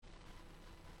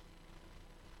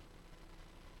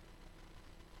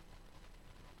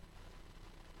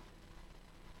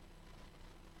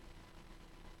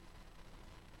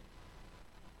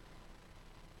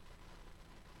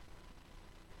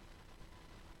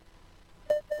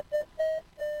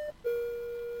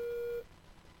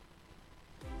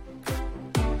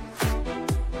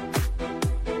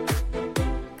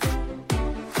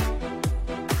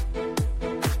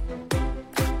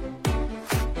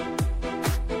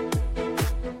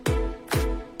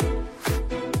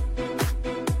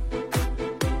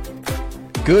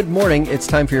Good morning. It's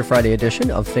time for your Friday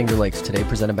edition of Finger Lakes Today,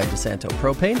 presented by DeSanto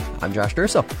Propane. I'm Josh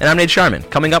Durso. And I'm Nate Sharman.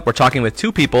 Coming up, we're talking with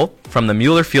two people from the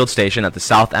Mueller Field Station at the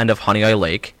south end of Honeoye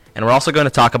Lake. And we're also going to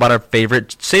talk about our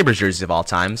favorite Sabres jerseys of all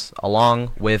times,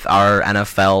 along with our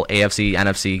NFL, AFC,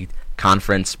 NFC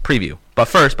conference preview. But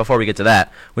first, before we get to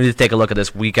that, we need to take a look at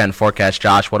this weekend forecast.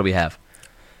 Josh, what do we have?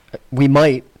 We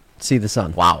might see the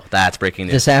sun. Wow, that's breaking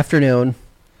news. This afternoon,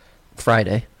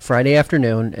 Friday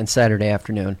afternoon, and Saturday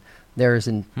afternoon, there is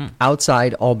an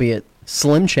outside, albeit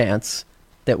slim chance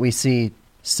that we see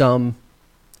some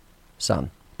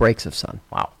sun, breaks of sun.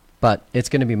 Wow. But it's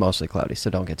going to be mostly cloudy, so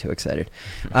don't get too excited.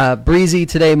 Breezy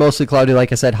today, mostly cloudy,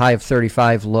 like I said, high of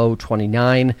 35, low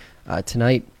 29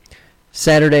 tonight.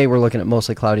 Saturday, we're looking at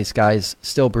mostly cloudy skies,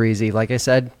 still breezy. Like I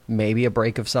said, maybe a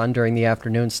break of sun during the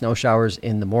afternoon, snow showers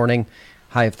in the morning,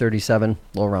 high of 37,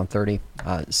 low around 30.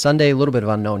 Sunday, a little bit of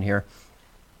unknown here.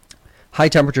 High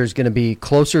temperature is going to be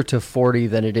closer to 40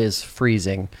 than it is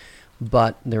freezing,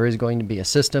 but there is going to be a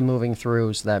system moving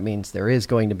through, so that means there is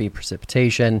going to be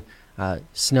precipitation,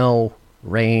 snow,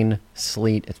 rain,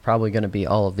 sleet. It's probably going to be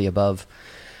all of the above.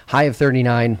 High of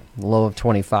 39, low of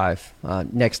 25.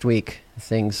 Next week,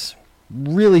 things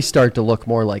really start to look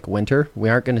more like winter. We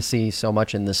aren't going to see so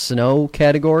much in the snow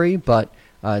category, but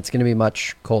it's going to be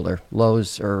much colder.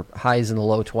 Lows or highs in the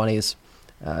low 20s.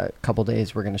 A couple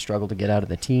days we're going to struggle to get out of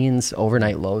the teens.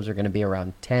 Overnight lows are going to be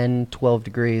around 10, 12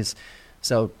 degrees.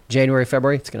 So January,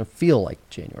 February, it's going to feel like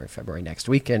January, February next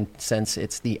week. And since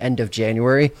it's the end of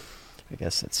January, I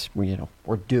guess it's,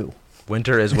 we're due.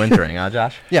 Winter is wintering, huh,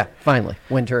 Josh? Yeah, finally.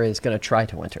 Winter is going to try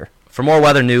to winter. For more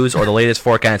weather news or the latest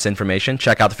forecast information,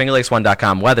 check out the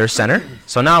FingerLakes1.com Weather Center.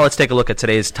 So now let's take a look at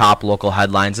today's top local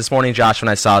headlines. This morning, Josh, when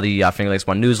I saw the Finger Lakes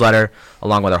One newsletter,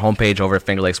 along with our homepage over at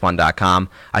FingerLakes1.com,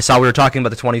 I saw we were talking about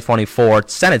the 2024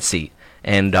 Senate seat,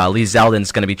 and Lee Zeldin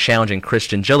is going to be challenging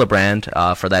Christian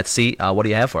Gillibrand for that seat. What do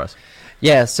you have for us?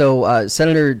 Yeah, so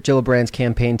Senator Gillibrand's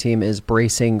campaign team is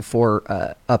bracing for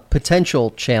a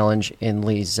potential challenge in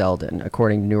Lee Zeldin,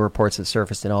 according to new reports that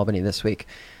surfaced in Albany this week.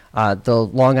 The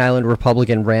Long Island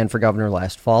Republican ran for governor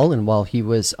last fall, and while he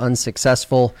was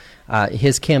unsuccessful,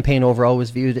 his campaign overall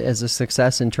was viewed as a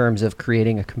success in terms of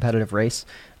creating a competitive race.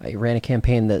 He ran a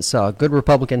campaign that saw good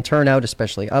Republican turnout,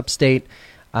 especially upstate.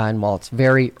 And while it's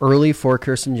very early for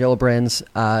Kirsten Gillibrand's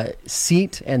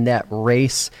seat and that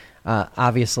race,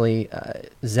 obviously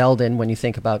Zeldin, when you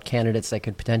think about candidates that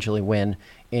could potentially win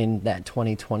in that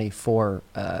 2024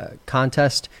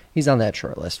 contest, he's on that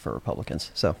short list for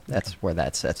Republicans. So that's where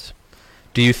that sits.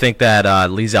 Do you think that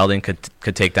Lee Zeldin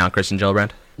could take down Kirsten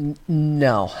Gillibrand?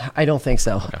 No, I don't think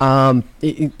so.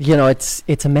 Okay.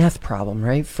 It's a math problem,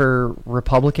 right? For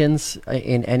Republicans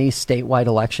in any statewide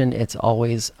election, it's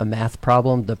always a math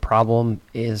problem. The problem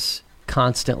is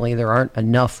constantly there aren't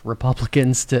enough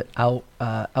Republicans to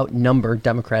outnumber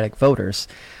Democratic voters.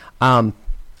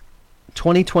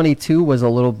 2022 was a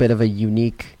little bit of a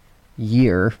unique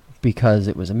year because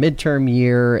it was a midterm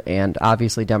year and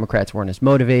obviously Democrats weren't as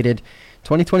motivated.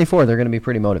 2024, they're going to be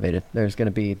pretty motivated. There's going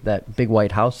to be that big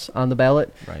White House on the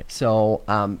ballot. Right. So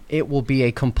it will be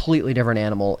a completely different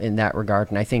animal in that regard,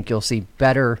 and I think you'll see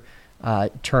better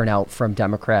turnout from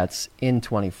Democrats in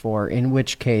 24, in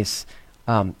which case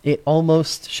it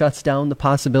almost shuts down the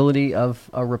possibility of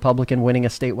a Republican winning a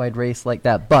statewide race like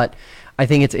that. But I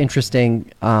think it's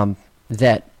interesting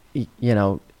that,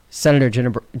 Senator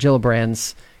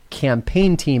Gillibrand's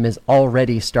campaign team is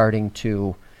already starting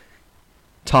to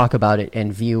talk about it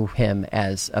and view him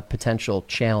as a potential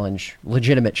challenge,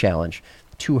 legitimate challenge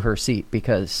to her seat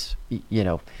because,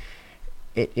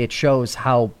 it shows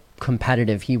how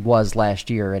competitive he was last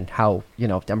year and how,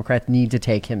 Democrats need to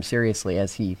take him seriously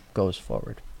as he goes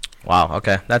forward. Wow.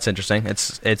 Okay, that's interesting.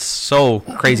 It's so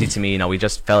crazy to me. We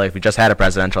just felt like we just had a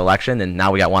presidential election, and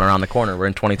now we got one around the corner. We're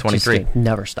in 2023. It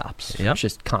never stops. Yep. It's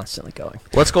just constantly going.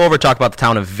 Let's go over and talk about the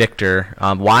town of Victor.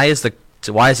 Why is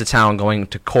the town going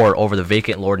to court over the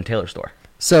vacant Lord & Taylor store?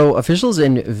 So officials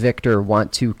in Victor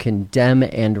want to condemn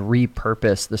and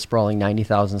repurpose the sprawling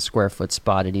 90,000 square foot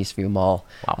spot at Eastview Mall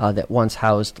that once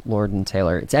housed Lord &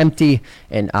 Taylor. It's empty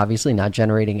and obviously not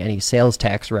generating any sales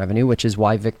tax revenue, which is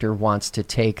why Victor wants to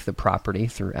take the property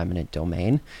through eminent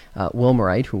domain.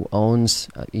 Wilmerite, who owns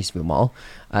Eastview Mall,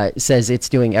 says it's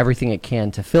doing everything it can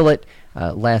to fill it.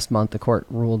 Last month, the court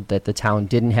ruled that the town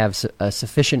didn't have a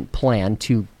sufficient plan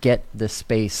to get the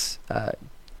space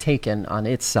taken on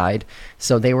its side,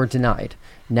 so they were denied.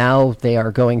 Now they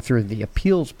are going through the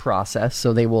appeals process,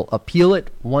 so they will appeal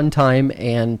it one time,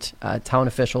 and town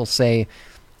officials say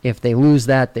if they lose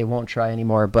that, they won't try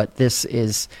anymore. But this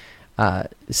is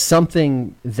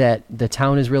something that the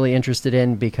town is really interested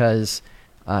in because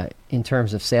In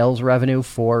terms of sales revenue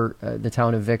for the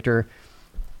town of Victor,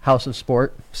 House of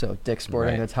Sport, so Dick's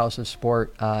Sporting Goods, House of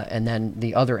Sport, and then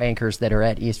the other anchors that are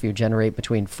at Eastview generate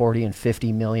between $40 and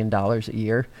 $50 million a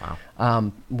year.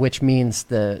 Wow. Which means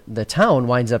the town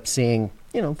winds up seeing,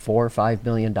 $4 or $5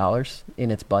 million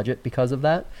in its budget because of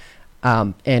that.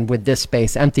 And with this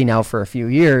space empty now for a few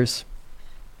years,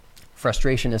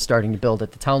 frustration is starting to build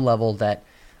at the town level that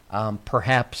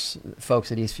perhaps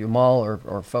folks at Eastview Mall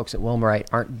or folks at Wilmerite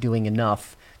aren't doing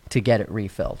enough to get it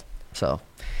refilled. So,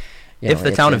 if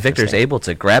the town of Victor is able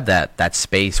to grab that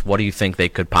space, what do you think they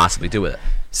could possibly do with it?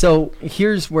 So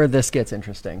here's where this gets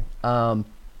interesting.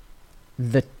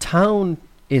 The town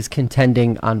is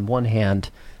contending on one hand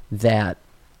that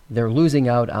they're losing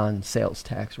out on sales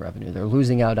tax revenue. They're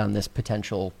losing out on this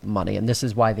potential money, and this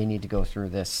is why they need to go through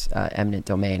this eminent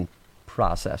domain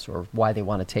process, or why they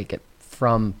want to take it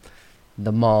from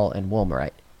the mall and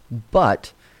Wilmerite.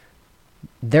 But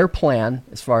their plan,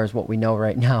 as far as what we know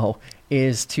right now,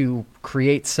 is to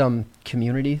create some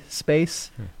community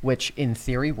space, which in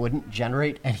theory wouldn't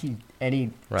generate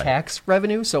any tax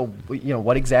revenue. So,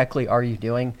 what exactly are you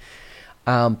doing?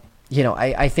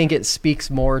 I think it speaks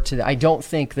more to I don't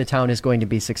think the town is going to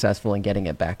be successful in getting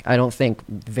it back. I don't think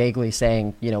vaguely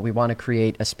saying, we want to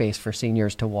create a space for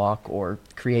seniors to walk or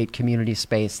create community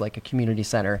space like a community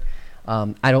center.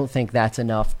 I don't think that's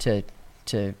enough to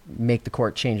make the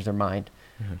court change their mind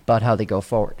about how they go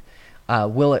forward.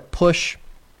 Will it push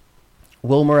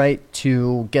Wilmerite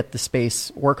to get the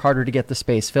space, work harder to get the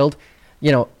space filled?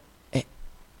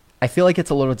 I feel like it's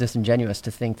a little disingenuous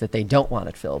to think that they don't want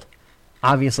it filled.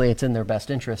 Obviously, it's in their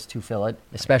best interest to fill it,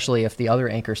 especially if the other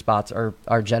anchor spots are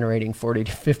generating $40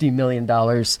 to $50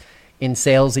 million in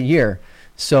sales a year.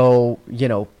 So,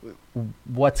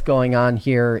 what's going on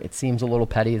here? It seems a little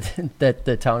petty that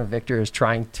the town of Victor is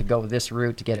trying to go this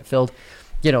route to get it filled.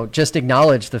 Just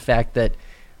acknowledge the fact that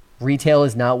retail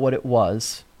is not what it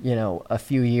was, a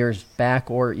few years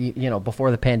back or,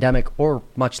 before the pandemic, or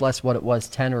much less what it was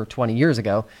 10 or 20 years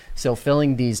ago. So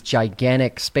filling these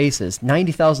gigantic spaces,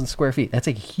 90,000 square feet, that's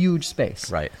a huge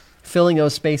space. Right. Filling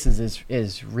those spaces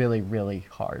is really, really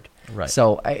hard. Right.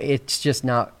 So it's just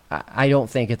not, I don't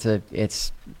think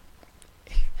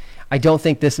I don't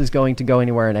think this is going to go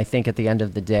anywhere. And I think at the end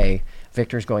of the day,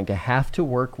 Victor's going to have to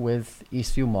work with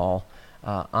Eastview Mall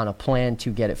on a plan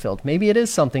to get it filled. Maybe it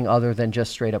is something other than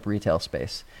just straight up retail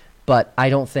space, but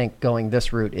I don't think going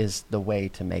this route is the way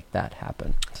to make that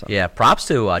happen. So. Yeah, props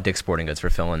to Dick's Sporting Goods for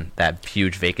filling that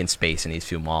huge vacant space in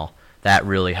Eastview Mall. That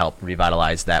really helped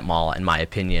revitalize that mall, in my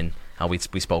opinion. We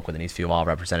spoke with an Eastview Mall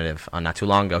representative not too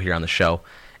long ago here on the show,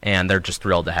 and they're just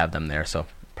thrilled to have them there. So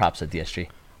props to DSG.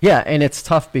 Yeah, and it's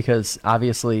tough because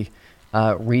obviously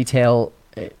retail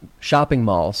shopping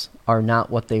malls are not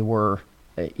what they were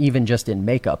even just in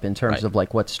makeup in terms of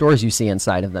like what stores you see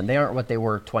inside of them. They aren't what they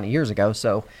were 20 years ago.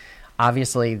 So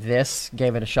obviously this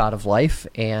gave it a shot of life.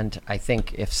 And I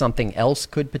think if something else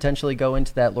could potentially go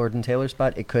into that Lord and Taylor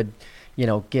spot, it could,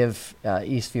 give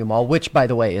Eastview Mall, which by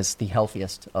the way is the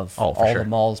healthiest of all the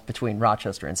malls between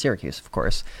Rochester and Syracuse, of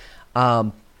course.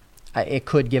 It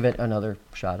could give it another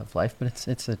shot of life, but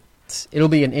it'll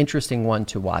be an interesting one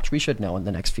to watch. We should know in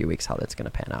the next few weeks how that's going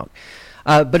to pan out.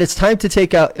 But it's time to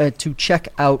check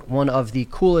out one of the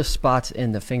coolest spots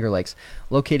in the Finger Lakes,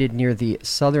 located near the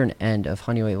southern end of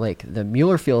Honeyway Lake. The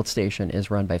Mueller Field Station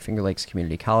is run by Finger Lakes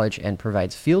Community College and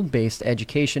provides field-based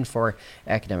education for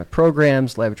academic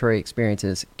programs, laboratory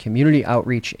experiences, community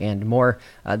outreach, and more.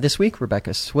 This week,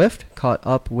 Rebecca Swift caught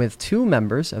up with two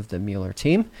members of the Mueller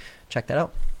team. Check that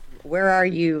out. Where are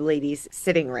you ladies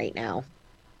sitting right now?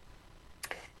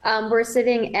 We're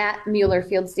sitting at Mueller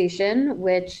Field Station,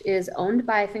 which is owned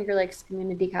by Finger Lakes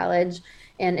Community College,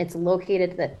 and it's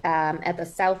located at the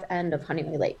south end of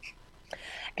Honeyway Lake.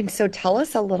 And so tell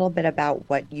us a little bit about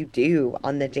what you do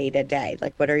on the day-to-day.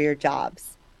 Like, what are your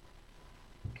jobs?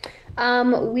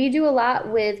 We do a lot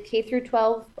with K through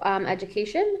 12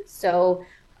 education. So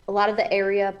a lot of the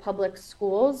area public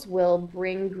schools will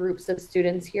bring groups of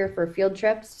students here for field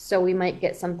trips. So we might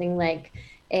get something like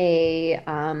a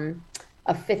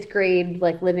fifth grade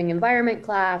like living environment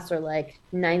class, or like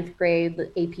ninth grade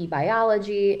AP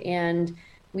biology, and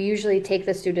we usually take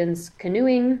the students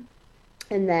canoeing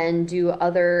and then do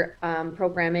other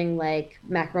programming like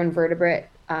macroinvertebrate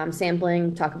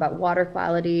sampling, talk about water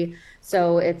quality.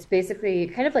 So it's basically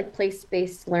kind of like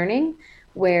place-based learning,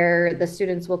 where the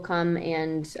students will come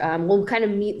and will kind of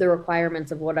meet the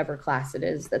requirements of whatever class it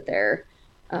is that they're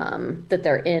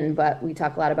in. But we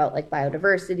talk a lot about like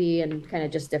biodiversity and kind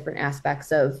of just different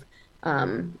aspects of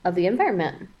the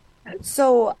environment.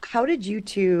 So how did you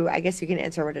two, I guess you can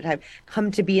answer one at a time,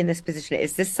 come to be in this position?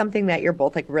 Is this something that you're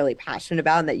both like really passionate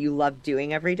about and that you love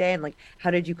doing every day? And like,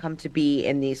 how did you come to be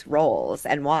in these roles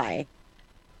and why?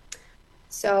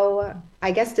 So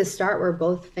I guess to start, we're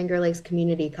both Finger Lakes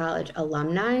Community College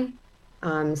alumni.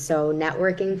 So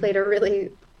networking played a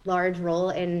really large role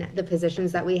in the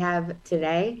positions that we have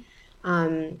today.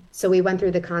 So we went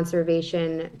through the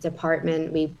conservation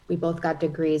department. We both got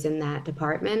degrees in that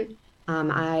department.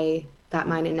 I got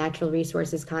mine in natural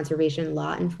resources conservation,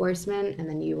 law enforcement, and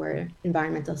then you were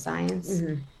environmental science.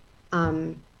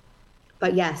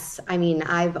 But yes, I mean,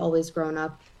 I've always grown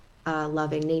up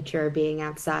loving nature, being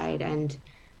outside, and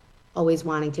always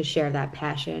wanting to share that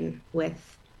passion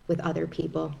with other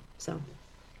people. So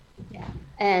Yeah.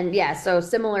 And yeah, so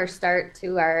similar start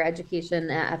to our education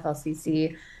at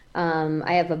FLCC.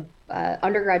 I have a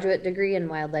undergraduate degree in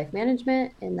wildlife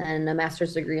management and then a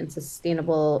master's degree in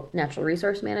sustainable natural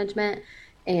resource management.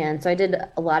 And so I did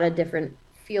a lot of different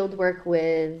field work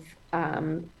with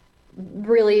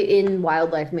really in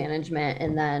wildlife management.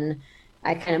 And then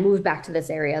I kind of moved back to this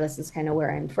area. This is kind of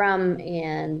where I'm from,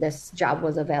 and this job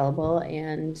was available.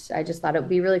 And I just thought it would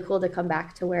be really cool to come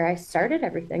back to where I started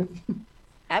everything.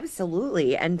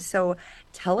 Absolutely. And so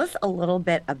tell us a little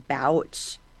bit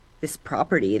about this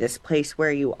property, this place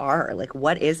where you are. Like,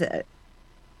 what is it?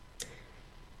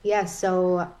 yeah,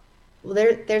 so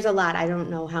well, there's a lot. I don't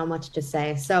know how much to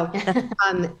say. So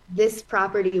this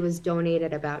property was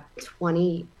donated about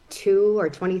 22 or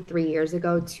 23 years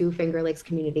ago to Finger Lakes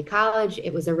Community College.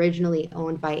 It was originally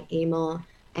owned by Emil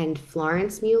and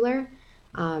Florence Mueller.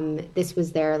 This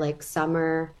was their like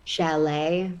summer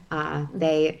chalet.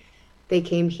 They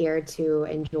came here to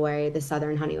enjoy the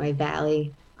Southern Honeyway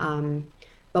Valley.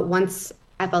 But once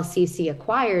FLCC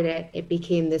acquired it, it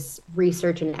became this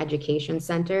research and education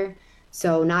center.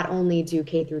 So not only do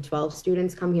K through 12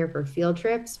 students come here for field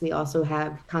trips, we also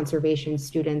have conservation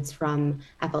students from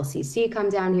FLCC come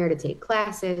down here to take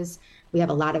classes. We have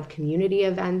a lot of community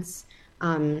events.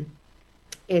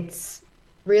 It's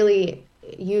really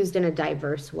used in a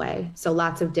diverse way. So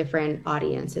lots of different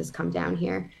audiences come down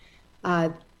here.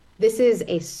 We're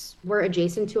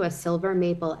adjacent to a silver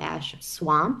maple ash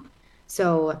swamp.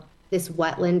 So this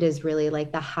wetland is really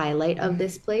like the highlight of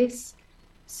this place.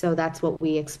 So that's what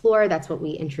we explore. That's what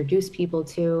we introduce people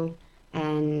to.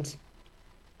 And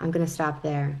I'm going to stop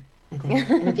there, I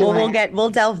think. We'll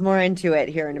delve more into it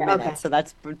here in a minute. Okay. So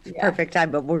that's perfect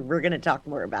time, but we're going to talk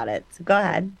more about it. So go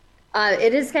ahead.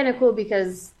 It is kind of cool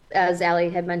because, as Allie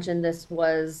had mentioned, this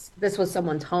was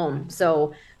someone's home.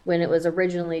 So when it was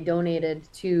originally donated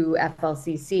to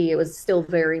FLCC, it was still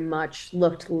very much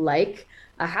looked like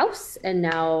a house. And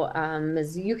now,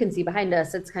 as you can see behind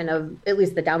us, it's kind of, at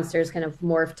least the downstairs kind of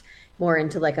morphed more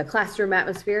into like a classroom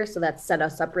atmosphere. So that's set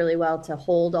us up really well to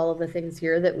hold all of the things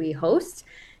here that we host.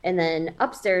 And then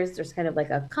upstairs, there's kind of like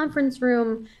a conference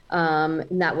room.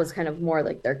 And that was kind of more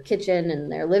like their kitchen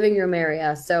and their living room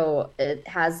area. So it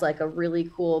has like a really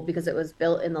cool, because it was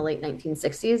built in the late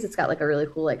 1960s, it's got like a really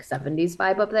cool like 70s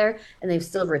vibe up there. And they've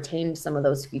still retained some of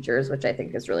those features, which I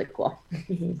think is really cool.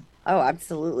 Oh,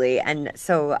 absolutely. And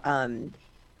so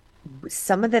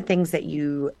some of the things that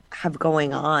you have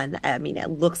going on, I mean, it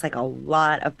looks like a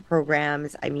lot of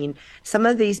programs. I mean, some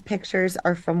of these pictures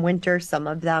are from winter, some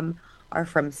of them are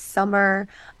from summer.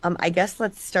 I guess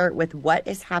let's start with what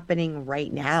is happening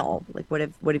right now. Like, what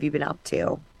have you been up to?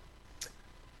 You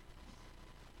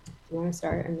want to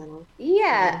start and then I'll...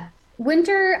 Yeah,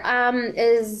 winter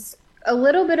is a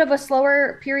little bit of a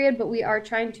slower period, but we are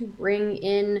trying to bring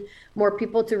in more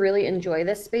people to really enjoy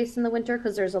this space in the winter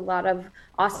because there's a lot of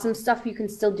awesome stuff you can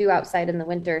still do outside in the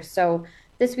winter. So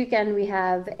this weekend we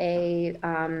have a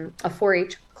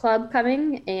 4-H club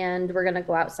coming, and we're going to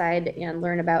go outside and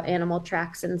learn about animal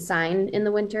tracks and sign in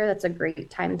the winter. That's a great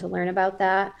time to learn about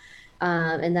that.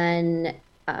 And then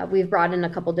we've brought in a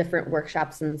couple different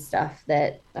workshops and stuff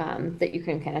that you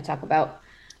can kind of talk about.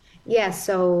 Yeah,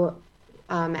 so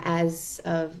as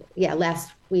of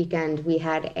last weekend, we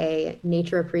had a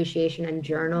nature appreciation and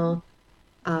journal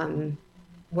writing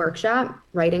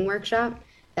workshop.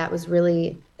 That was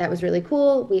really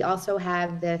cool. We also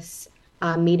have this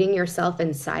meeting yourself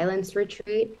in silence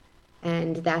retreat,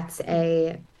 and that's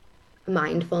a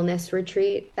mindfulness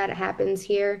retreat that happens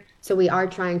here. So we are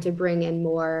trying to bring in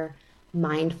more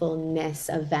mindfulness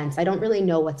events. I don't really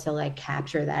know what to like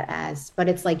capture that as, but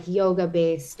it's like yoga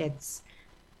based. It's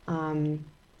I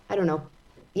don't know.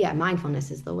 Yeah, mindfulness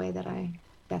is the way that I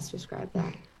best describe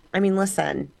that. I mean,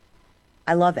 listen,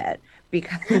 I love it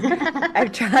because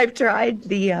I've tried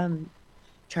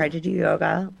to do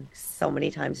yoga so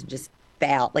many times and just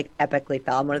fail, like epically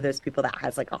fail. I'm one of those people that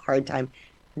has like a hard time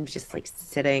I'm just like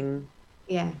sitting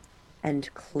Yeah. and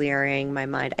clearing my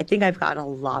mind. I think I've gotten a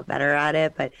lot better at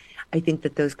it, but I think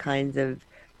that those kinds of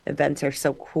events are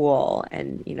so cool,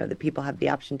 and that people have the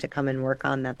option to come and work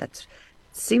on that. That's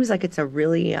seems like it's a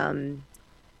really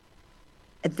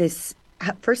this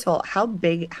first of all, how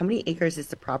many acres is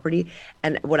the property?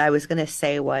 And what I was gonna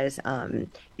say was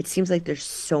it seems like there's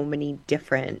so many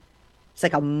different, it's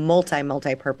like a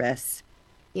multi-purpose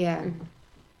Yeah.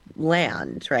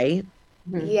 land, right?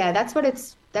 Yeah, that's what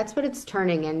it's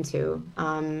turning into.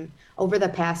 Honestly, over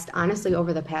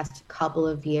the past couple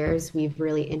of years, we've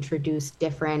really introduced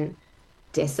different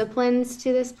disciplines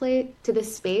to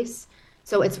this space.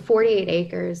 So it's 48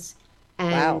 acres,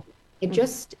 and Wow. it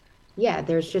just, yeah,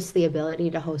 there's just the ability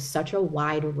to host such a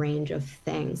wide range of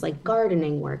things, like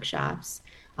gardening workshops.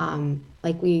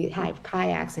 Like we have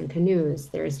kayaks and canoes.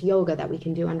 There's yoga that we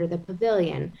can do under the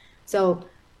pavilion. So,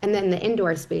 and then the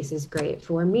indoor space is great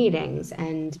for meetings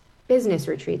and business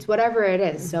retreats, whatever it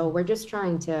is. So we're just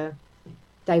trying to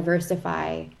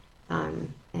diversify,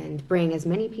 and bring as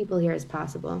many people here as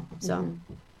possible. So,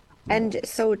 And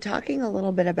so talking a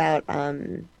little bit about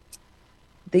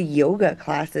the yoga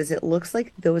classes, it looks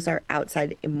like those are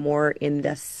outside more in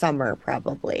the summer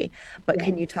probably. But yeah.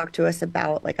 can you talk to us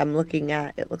about, like, I'm looking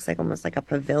at, it looks like almost like a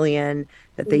pavilion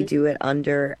that they Mhm. do it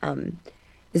under.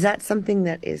 Is that something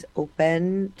that is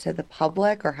open to the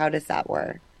public, or how does that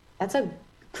work? That's a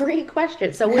great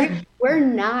question. So we're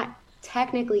not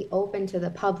technically open to the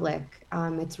public.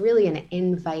 It's really an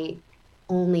invite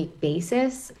only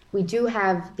basis. We do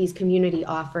have these community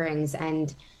offerings,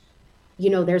 and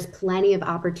there's plenty of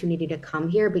opportunity to come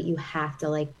here, but you have to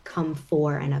like come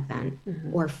for an event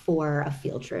or for a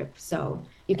field trip. So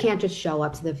you can't just show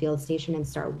up to the field station and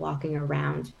start walking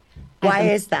around. At Why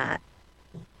the is that?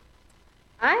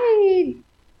 I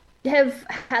have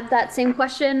had that same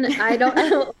question. I don't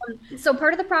know. So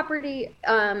part of the property,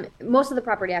 most of the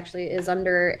property actually is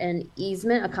under an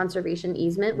easement, a conservation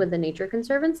easement with the Nature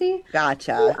Conservancy.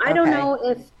 Gotcha. So I don't Okay. know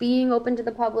if being open to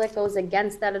the public goes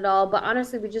against that at all, but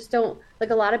honestly, we just don't,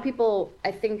 like, a lot of people,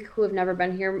 I think, who have never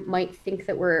been here might think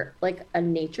that we're like a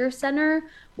nature center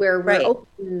where we're Right.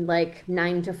 open like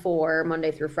 9 to 4,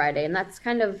 Monday through Friday. And that's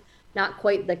kind of not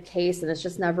quite the case, and it's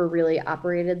just never really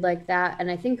operated like that. And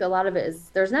I think a lot of it is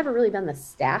there's never really been the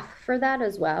staff for that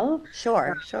as well.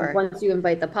 Sure, sure. Once you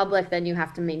invite the public, then you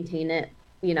have to maintain it,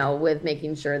 with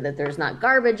making sure that there's not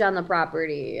garbage on the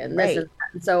property and this Right. and that.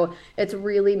 And so it's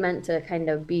really meant to kind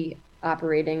of be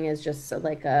operating as just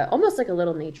like almost like a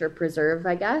little nature preserve,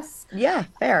 I guess. Yeah,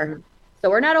 fair. So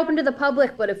we're not open to the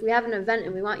public, but if we have an event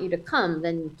and we want you to come,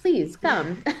 then please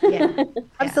come. Yeah.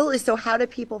 Absolutely. So how do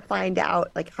people find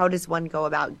out, like, how does one go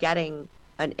about getting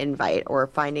an invite or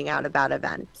finding out about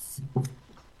events?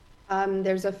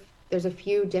 There's a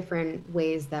few different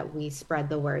ways that we spread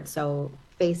the word. So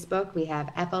Facebook, we have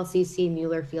FLCC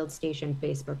Mueller Field Station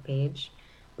Facebook page.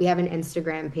 We have an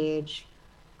Instagram page.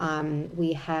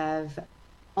 We have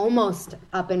almost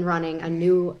up and running a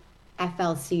new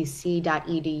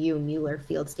flcc.edu Mueller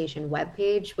Field Station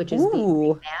webpage, which is being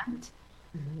Ooh, revamped.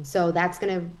 So that's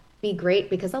going to be great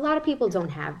because a lot of people don't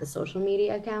have the social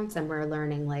media accounts, and we're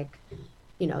learning like,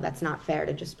 that's not fair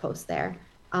to just post there.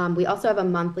 We also have a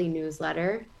monthly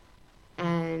newsletter,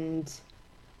 and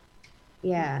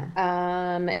yeah.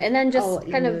 And then just Oh,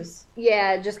 kind of, emails.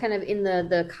 yeah, just kind of in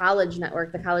the college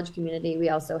network, the college community, we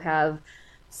also have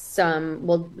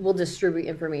we'll distribute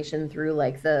information through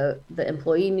like the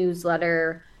employee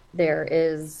newsletter. There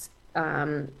is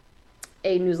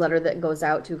a newsletter that goes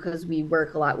out to, because we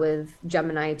work a lot with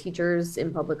Gemini teachers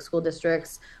in public school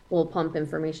districts. We'll pump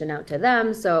information out to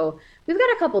them. So we've got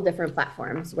a couple different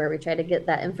platforms where we try to get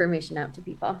that information out to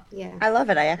people. Yeah. I love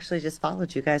it. I actually just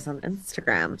followed you guys on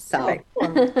Instagram. So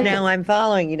Cool. now I'm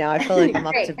following, I feel like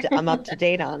Great. I'm up to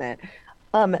date on it.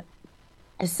 Um,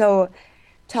 so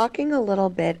talking a little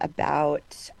bit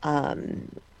about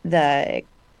it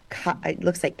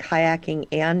looks like kayaking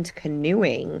and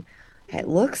canoeing. It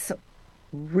looks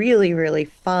really, really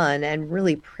fun and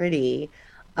really pretty.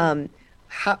 Um,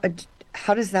 how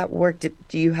does that work? Do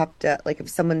you have to, like, if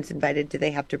someone's invited, do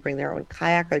they have to bring their own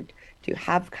kayak, or do you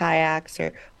have kayaks,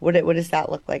 or what does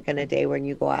that look like in a day when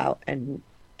you go out and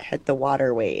hit the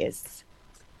waterways?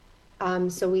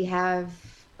 So we have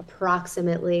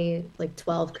approximately like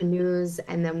 12 canoes,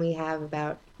 and then we have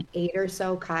about 8 or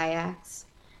so kayaks.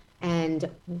 And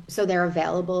so they're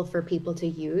available for people to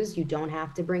use. You don't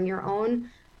have to bring your own,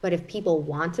 but if people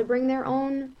want to bring their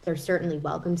own, they're certainly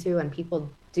welcome to, and people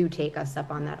do take us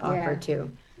up on that offer Yeah.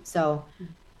 too. So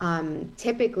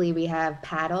typically we have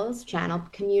paddles,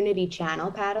 community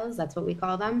channel paddles, that's what we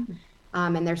call them.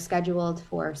 And they're scheduled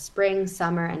for spring,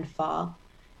 summer, and fall.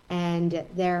 and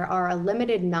there are a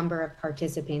limited number of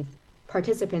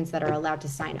participants that are allowed to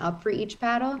sign up for each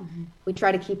paddle. We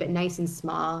try to keep it nice and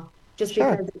small, just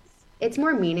because it's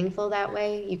more meaningful that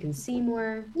way. You can see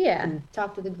more, and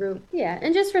talk to the group. Yeah,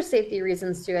 and just for safety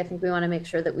reasons too, I think we want to make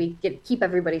sure that we keep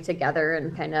everybody together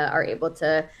and kind of are able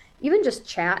to even just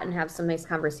chat and have some nice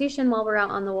conversation while we're out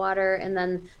on the water. And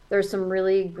then there's some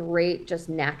really great just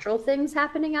natural things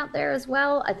happening out there as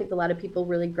well. I think a lot of people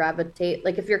really gravitate,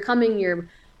 like if you're coming,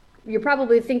 you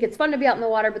probably think it's fun to be out in the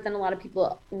water, but then a lot of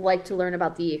people like to learn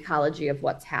about the ecology of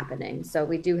what's happening. So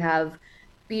we do have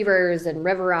beavers and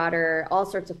river otter, all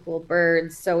sorts of cool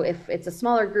birds. So if it's a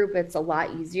smaller group, it's a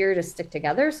lot easier to stick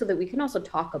together so that we can also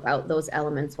talk about those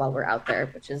elements while we're out there,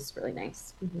 which is really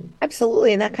nice.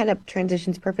 Absolutely. And that kind of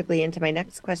transitions perfectly into my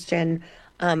next question.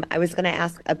 I was going to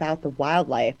ask about the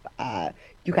wildlife.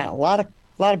 You got a lot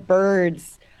of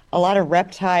birds, a lot of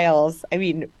reptiles. I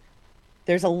mean,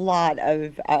 there's a lot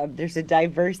of there's a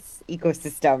diverse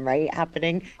ecosystem, right,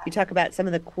 happening. You talk about some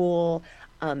of the cool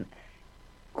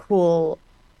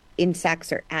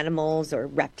insects or animals or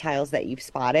reptiles that you've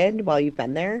spotted while you've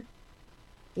been there.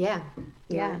 Yeah.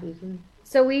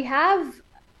 So we have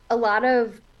a lot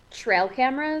of trail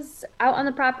cameras out on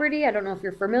the property. I don't know if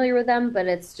you're familiar with them, but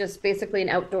it's just basically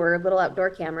an little outdoor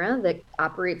camera that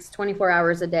operates 24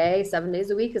 hours a day, 7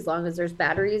 days a week, as long as there's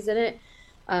batteries in it.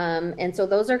 And so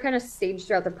those are kind of staged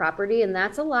throughout the property, and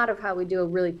that's a lot of how we do a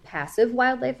really passive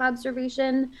wildlife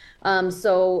observation.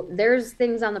 So there's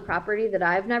things on the property that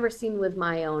I've never seen with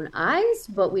my own eyes,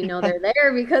 but we know they're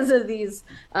there because of these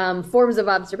forms of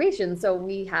observation. So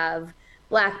we have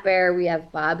black bear, we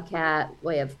have bobcat,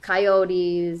 we have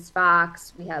coyotes,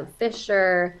 fox, we have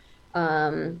fisher,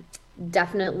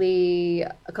 definitely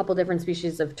a couple different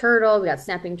species of turtle. We got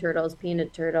snapping turtles,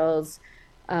 peanut turtles,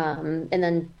 and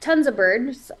then tons of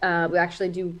birds. We actually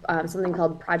do something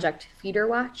called Project Feeder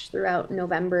Watch throughout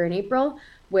November and April,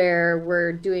 where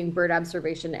we're doing bird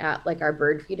observation at like our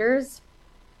bird feeders.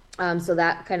 So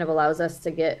that kind of allows us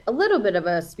to get a little bit of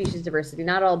a species diversity.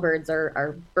 Not all birds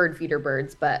are bird feeder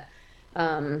birds, but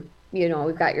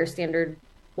we've got your standard,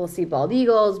 we'll see bald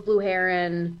eagles, blue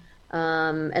heron,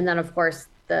 and then of course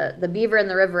the beaver and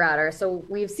the river otter. So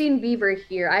we've seen beaver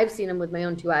here. I've seen them with my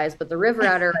own two eyes, but the river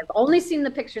otter, I've only seen the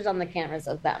pictures on the cameras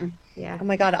of them. Yeah. Oh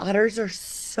my God, otters are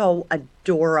so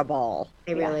adorable.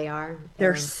 They really are.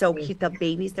 They're so cute. The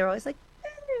babies, they're always like,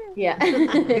 yeah.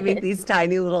 they make these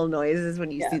tiny little noises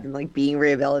when you see them like being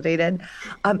rehabilitated.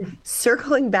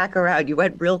 Circling back around, you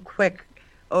went real quick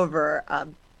over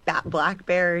black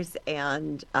bears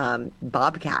and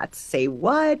bobcats. Say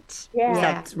what? Yeah.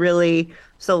 That's really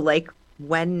so like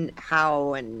when,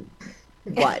 how, and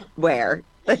what, where.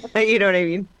 You know what I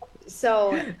mean?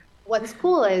 So what's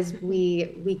cool is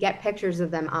we get pictures of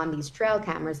them on these trail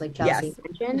cameras like Chelsea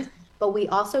mentioned, but we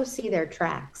also see their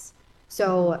tracks.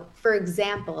 So for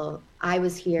example, I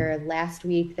was here last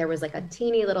week, there was like a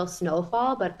teeny little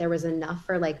snowfall, but there was enough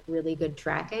for like really good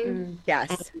tracking.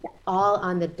 Yes. And all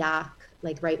on the dock,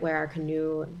 like right where our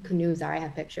canoes are. I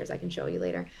have pictures I can show you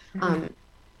later.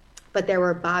 But there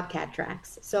were bobcat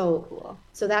tracks. So cool.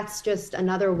 So that's just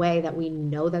another way that we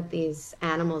know that these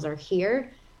animals are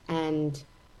here, and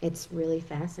it's really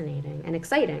fascinating and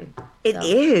exciting. It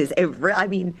is. I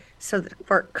mean, so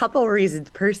for a couple of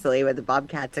reasons personally, with the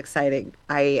bobcats exciting,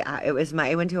 I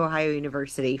went to Ohio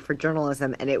University for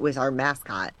journalism, and it was our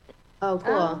mascot. Oh,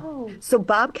 cool. Oh. So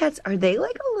bobcats, are they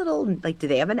like a little, like, do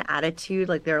they have an attitude,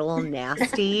 like they're a little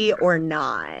nasty or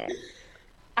not?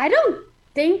 I don't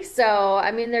think so. I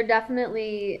mean, they're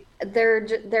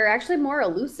actually more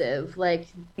elusive. Like,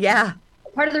 Yeah.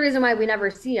 part of the reason why we never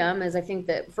see them is I think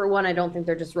that, for one, I don't think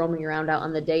they're just roaming around out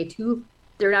on the day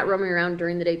they're not roaming around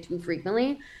during the day too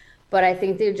frequently, but I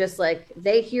think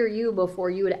they hear you before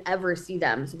you would ever see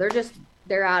them. So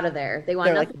they're out of there. They want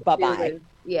They're nothing like, to do bye-bye. with-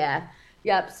 yeah.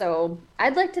 Yep. So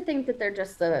I'd like to think that they're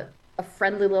just a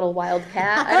friendly little wild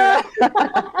cat. I don't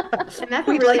know. And that's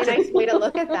a really nice way to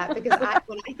look at that, because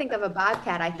when I think of a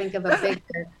bobcat, I think of a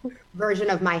bigger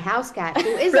version of my house cat, who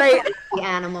is a friendly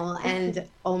animal, and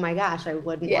oh my gosh, I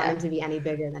wouldn't want him to be any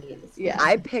bigger than he is. Yeah.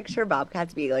 I picture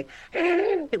bobcats being like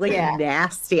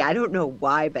nasty. I don't know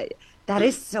why, but that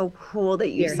is so cool that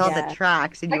you saw the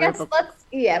tracks. And I guess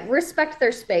respect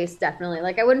their space, definitely.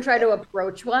 Like, I wouldn't try to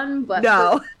approach one, but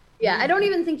no. Yeah, I don't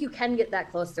even think you can get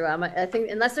that close to them. I think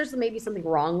unless there's maybe something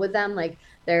wrong with them, like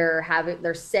they're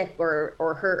sick or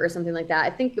hurt or something like that.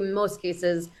 I think in most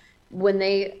cases, when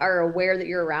they are aware that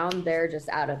you're around, they're just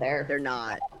out of there. They're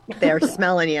not. They're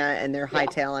smelling you and they're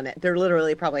hightailing it. They're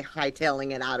literally probably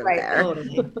hightailing it out of there.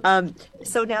 Totally.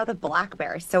 So now the black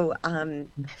bear. So I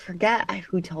forget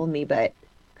who told me, but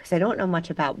because I don't know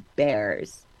much about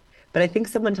bears. but I think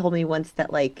someone told me once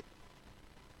that like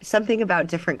something about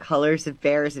different colors of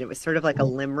bears, and it was sort of like a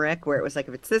limerick where it was like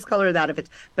if it's this color or that,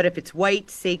 if it's white,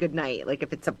 say goodnight. Like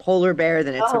if it's a polar bear,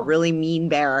 then it's a Oh, really mean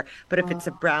bear. But if it's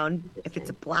a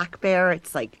interesting. black bear,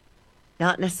 it's like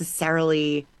not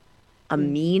necessarily a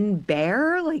Hmm. mean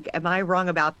bear. Like, am I wrong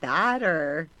about that?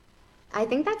 Or I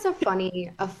think that's a That is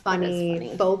funny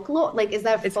funny. folklore. Like, is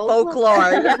that it's folklore?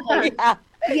 folklore? Like, Yeah,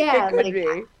 it yeah, could like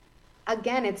be.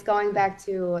 again, it's going back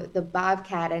to the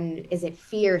bobcat and is it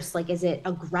fierce? Like, is it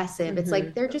aggressive? It's Hmm.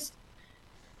 like they're just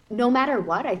no matter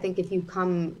what, I think if you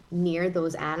come near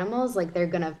those animals, like they're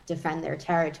gonna defend their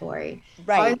territory. Are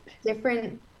Right.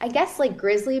 different, I guess like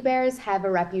grizzly bears have a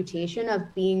reputation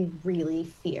of being really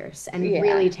fierce and Yeah.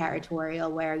 really territorial,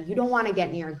 where you don't want to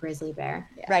get near a grizzly bear.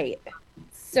 Yeah. Right. But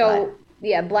So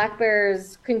yeah, black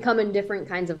bears can come in different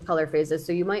kinds of color phases.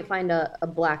 So you might find a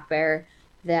black bear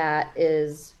that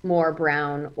is more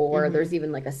brown, or Hmm. there's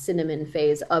even like a cinnamon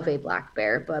phase of a black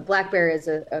bear. But black bear is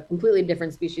a completely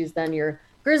different species than your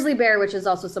grizzly bear, which is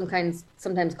also sometimes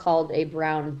called a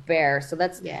brown bear. So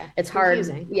that's yeah, it's hard,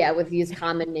 confusing. yeah, with these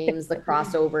common names, the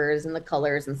crossovers and the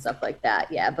colors and stuff like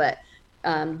that. Yeah, but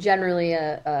generally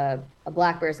a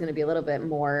black bear is going to be a little bit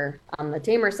more on the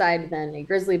tamer side than a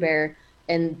grizzly bear.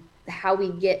 And how we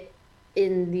get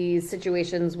in these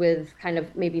situations with kind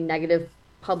of maybe negative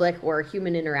public or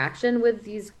human interaction with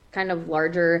these kind of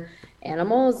larger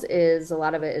animals is a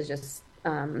lot of it is just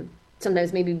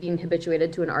sometimes maybe being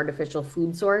habituated to an artificial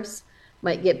food source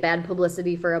might get bad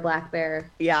publicity for a black bear.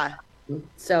 Yeah.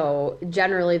 So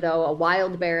generally, though, a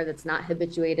wild bear that's not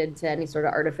habituated to any sort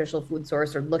of artificial food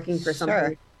source or looking for something Sure.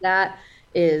 like that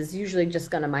is usually just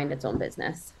going to mind its own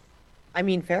business. I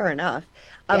mean, fair enough.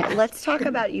 Yeah. Let's talk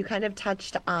about, you kind of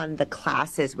touched on the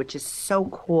classes, which is so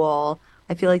cool.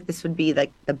 I feel like this would be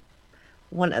like the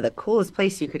one of the coolest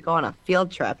places you could go on a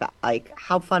field trip. Like,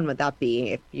 how fun would that be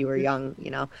if you were young, you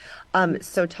know?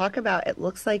 So talk about, it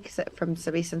looks like from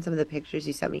based on some of the pictures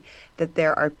you sent me, that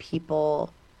there are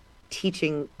people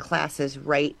teaching classes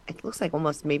right, it looks like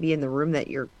almost maybe in the room that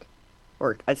you're,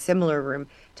 or a similar room.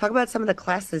 Talk about some of the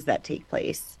classes that take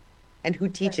place and who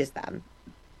teaches them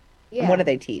and what do Yeah.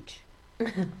 they teach?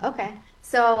 Okay.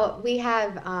 So we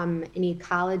have an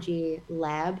ecology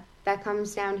lab that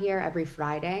comes down here every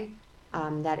Friday.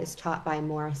 That is taught by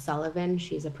Maura Sullivan.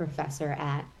 She's a professor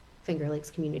at Finger Lakes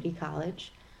Community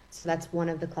College. So that's one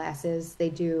of the classes. They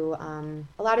do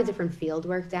a lot of different field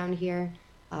work down here,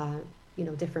 uh,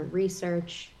 different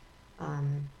research.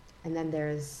 Um, and then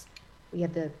we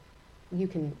have you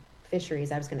can,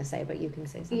 fisheries, I was going to say, but you can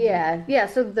say something. Yeah.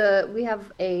 So we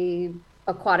have a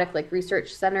aquatic like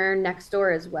research center next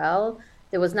door as well.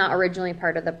 That was not originally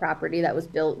part of the property that was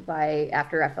built by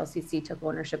after FLCC took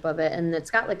ownership of it, and it's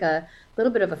got like a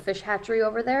little bit of a fish hatchery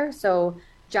over there. So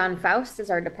John Faust is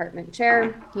our department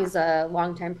chair. He's a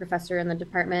longtime professor in the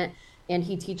department, and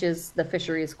he teaches the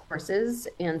fisheries courses.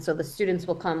 And so the students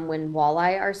will come when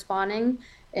walleye are spawning,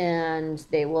 and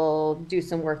they will do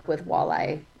some work with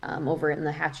walleye over in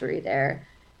the hatchery there.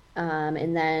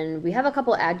 And then we have a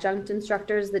couple adjunct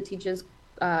instructors that teaches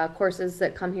courses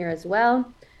that come here as well.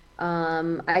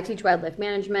 I teach wildlife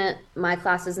management. My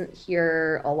class isn't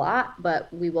here a lot,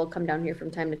 but we will come down here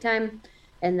from time to time.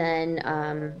 And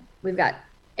then we've got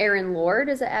Erin Lord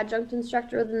as an adjunct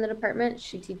instructor within the department.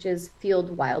 She teaches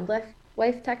field wildlife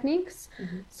techniques.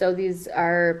 So these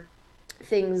are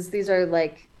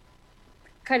like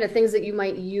kind of things that you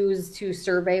might use to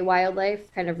survey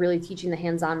wildlife, kind of really teaching the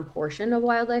hands-on portion of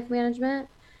wildlife management.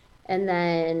 And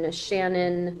then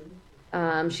Shannon,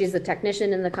 she's a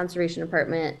technician in the conservation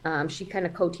department. She kind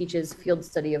of co-teaches field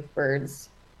study of birds,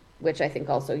 which I think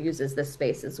also uses this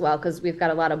space as well, because we've got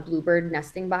a lot of bluebird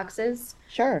nesting boxes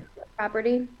Sure.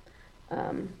 property.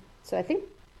 So I think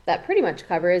that pretty much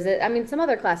covers it. I mean, some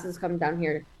other classes come down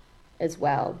here as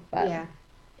well, but Yeah.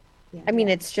 Yeah. I mean,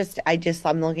 it's just,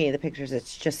 I'm looking at the pictures.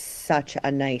 It's just such a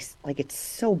nice, like, it's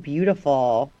so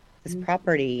beautiful, this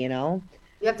property, you know?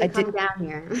 You have to I come did, down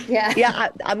here. yeah. yeah,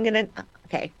 I'm gonna,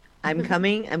 okay, I'm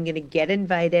coming. I'm gonna get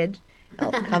invited.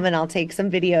 I'll come and I'll take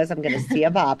some videos. I'm gonna see a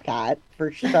bobcat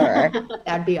for sure.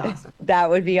 That'd be awesome. That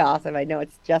would be awesome. I know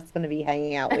it's just gonna be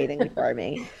hanging out waiting for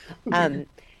me. Um,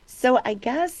 so I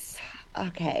guess,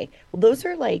 okay, well, those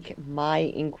are like my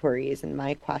inquiries and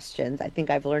my questions. I think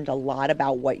I've learned a lot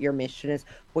about what your mission is,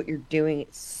 what you're doing.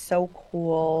 It's so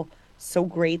cool, so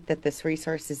great that this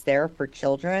resource is there for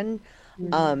children.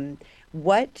 Um,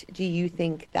 what do you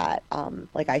think that,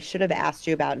 like I should have asked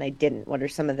you about and I didn't? What are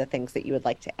some of the things that you would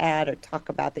like to add or talk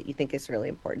about that you think is really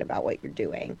important about what you're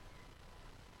doing?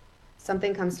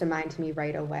 Something comes to mind to me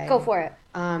right away. Go for it.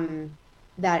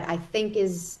 That I think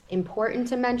is important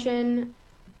to mention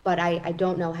but I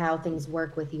don't know how things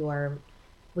work with your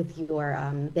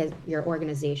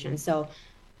organization. So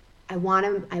I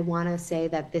want to say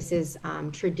that this is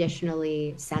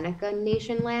traditionally Seneca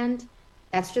Nation land.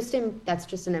 That's just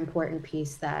an important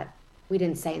piece that we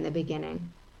didn't say in the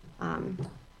beginning.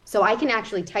 So I can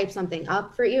actually type something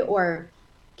up for you or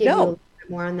give you a little bit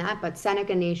more on that, but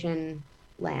Seneca Nation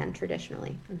land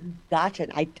traditionally. Gotcha.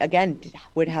 I, again,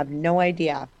 would have no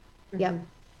idea. Yep.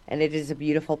 And it is a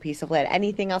beautiful piece of land.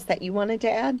 Anything else that you wanted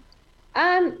to add?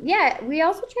 Yeah, we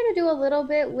also try to do a little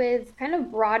bit with kind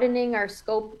of broadening our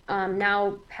scope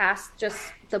now past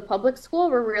just the public school.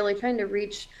 We're really trying to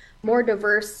reach more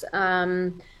diverse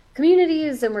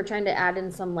communities, and we're trying to add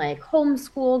in some like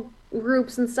homeschool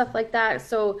groups and stuff like that.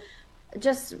 So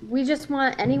we just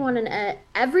want everyone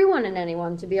and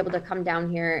anyone to be able to come down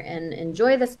here and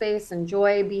enjoy the space,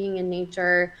 enjoy being in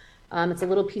nature. It's a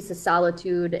little piece of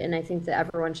solitude, and I think that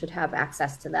everyone should have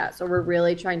access to that. So we're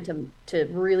really trying to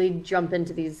really jump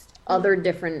into these other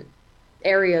different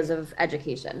areas of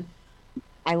education.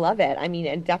 I love it. I mean,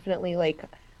 and definitely, like,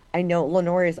 I know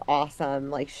Lenore is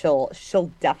awesome. Like, she'll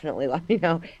definitely let me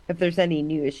know if there's any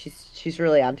news. She's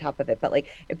really on top of it. But like,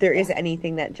 if there is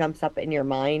anything that jumps up in your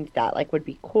mind that like would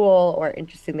be cool or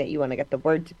interesting that you want to get the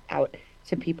word out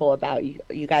to people about,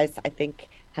 you guys, I think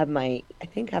have my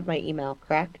email,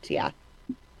 correct? Yeah.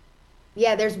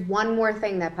 Yeah, there's one more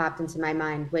thing that popped into my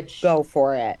mind, which go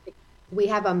for it. We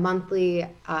have a monthly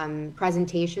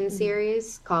presentation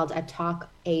series called a talk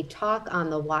on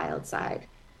the wild side.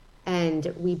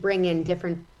 And we bring in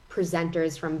different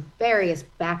presenters from various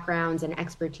backgrounds and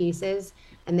expertises,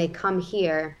 and they come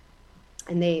here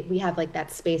and we have like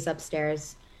that space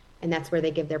upstairs, and that's where they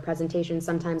give their presentations.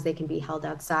 Sometimes they can be held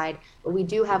outside, but we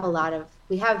do have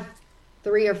we have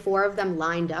 3 or 4 of them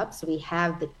lined up. So we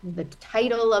have the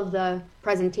title of the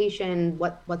presentation,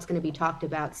 what's going to be talked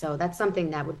about. So that's something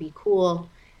that would be cool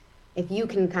if you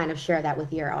can kind of share that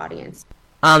with your audience.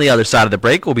 On the other side of the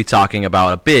break, we'll be talking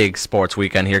about a big sports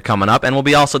weekend here coming up, and we'll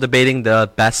be also debating the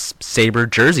best Sabre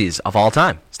jerseys of all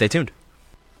time. Stay tuned.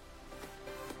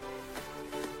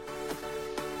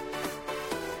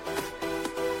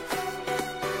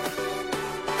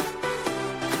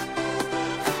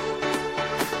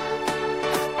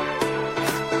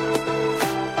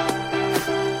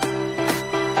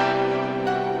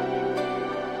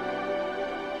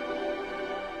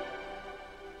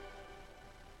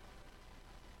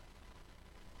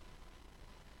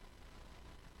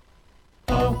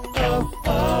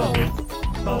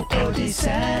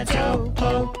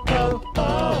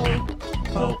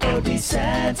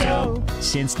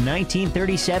 Since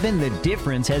 1937, the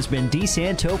difference has been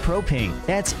DeSanto Propane.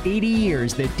 That's 80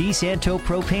 years that DeSanto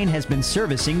Propane has been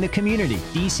servicing the community.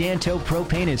 DeSanto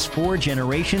Propane is 4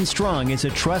 generations strong as a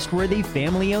trustworthy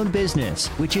family-owned business,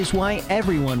 which is why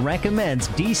everyone recommends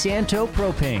DeSanto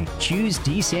Propane. Choose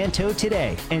DeSanto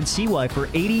today and see why for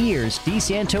 80 years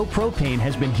DeSanto Propane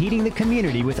has been heating the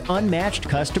community with unmatched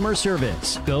customer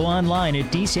service. Go online at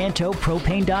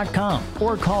DeSantoPropane.com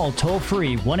or call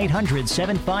toll-free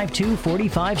 1-800-752-4574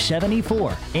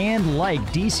 and like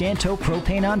DeSanto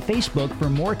Propane on Facebook for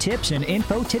more tips and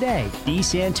info today.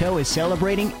 DeSanto is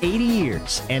celebrating 80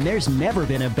 years, and there's never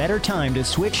been a better time to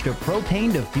switch to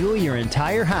propane to fuel your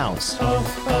entire house.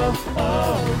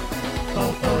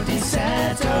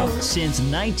 DeSanto. Since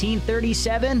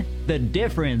 1937, the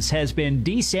difference has been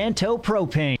DeSanto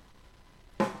Propane.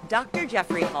 Dr.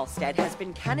 Jeffrey Halstead has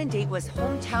been Canandaigua's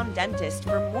hometown dentist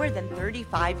for more than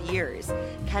 35 years.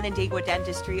 Canandaigua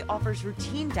Dentistry offers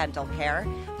routine dental care,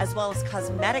 as well as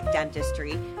cosmetic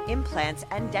dentistry, implants,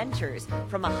 and dentures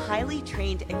from a highly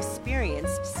trained,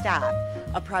 experienced staff.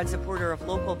 A proud supporter of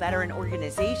local veteran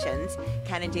organizations,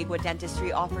 Canandaigua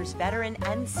Dentistry offers veteran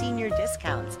and senior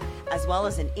discounts, as well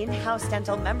as an in-house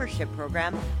dental membership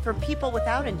program for people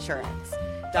without insurance.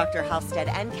 Dr. Halstead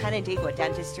and Canandaigua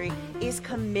Dentistry is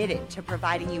committed to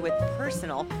providing you with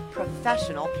personal,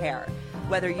 professional care.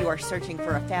 Whether you are searching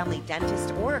for a family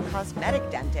dentist or a cosmetic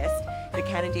dentist, the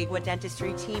Canandaigua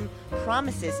Dentistry team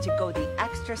promises to go the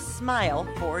extra smile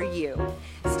for you.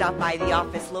 Stop by the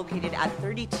office located at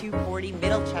 3240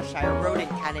 Middle Cheshire Road in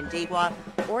Canandaigua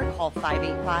or call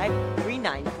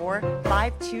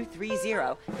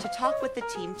 585-394-5230 to talk with the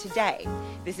team today.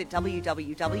 Visit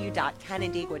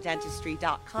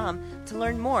www.canandaiguadentistry.com to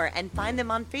learn more and find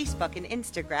them on Facebook and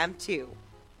Instagram too.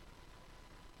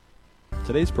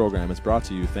 Today's program is brought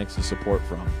to you thanks to support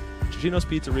from Cicino's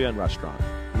Pizzeria and Restaurant.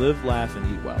 Live, laugh, and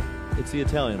eat well. It's the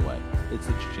Italian way. It's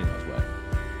the Cicino's way.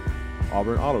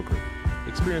 Auburn Auto Group.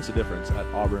 Experience the difference at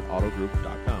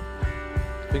auburnautogroup.com.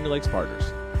 Finger Lakes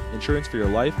Partners. Insurance for your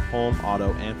life, home,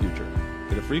 auto, and future.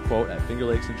 Get a free quote at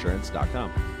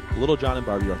fingerlakesinsurance.com. Little John and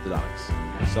Barbie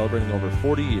Orthodontics, celebrating over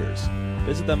 40 years.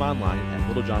 Visit them online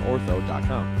at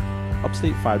littlejohnortho.com.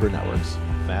 Upstate Fiber Networks,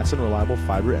 fast and reliable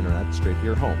fiber internet straight to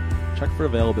your home. Check for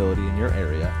availability in your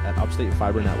area at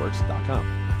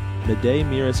upstatefibernetworks.com. Midday,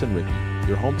 Miras, and Ricky,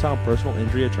 your hometown personal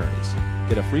injury attorneys.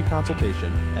 Get a free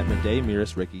consultation at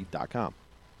middaymirasricky.com.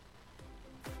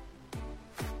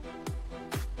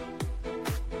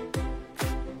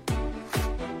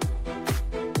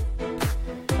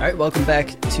 All right, welcome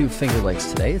back to Finger Lakes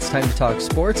today. It's time to talk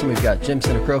sports, and we've got Jim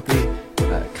Sinicropi,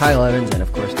 Kyle Evans, and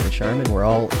of course, Ben Sharman. We're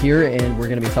all here, and we're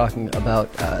going to be talking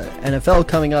about NFL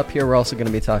coming up here. We're also going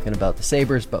to be talking about the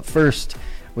Sabres, but first,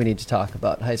 we need to talk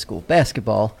about high school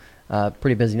basketball.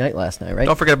 Pretty busy night last night, right?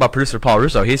 Don't forget about producer Paul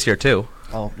Russo. He's here, too.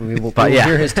 Oh, we'll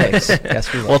hear his takes.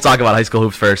 Yes, we will. We'll talk about high school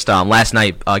hoops first. Last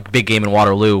night, a big game in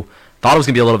Waterloo. Thought it was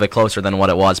going to be a little bit closer than what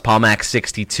it was. Palmac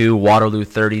 62, Waterloo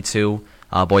 32.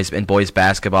 Boys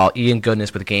basketball. Ian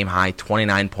Goodness with a game high,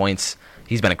 29 points.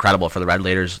 He's been incredible for the Red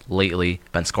Raiders lately.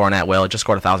 Been scoring at will. Just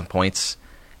scored 1,000 points,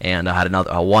 and had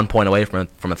another 1 point away from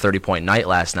a 30-point night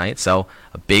last night. So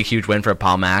a big, huge win for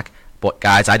Palmac. But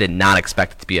guys, I did not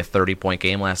expect it to be a 30-point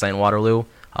game last night in Waterloo.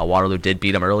 Waterloo did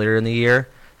beat them earlier in the year.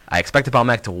 I expected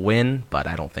Palmac to win, but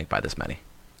I don't think by this many.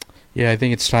 Yeah, I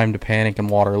think it's time to panic in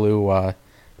Waterloo.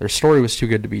 Their story was too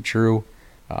good to be true.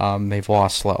 They've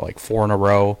lost like 4 in a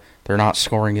row. They're not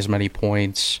scoring as many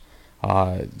points.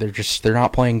 They're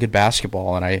not playing good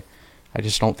basketball, and I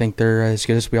just don't think they're as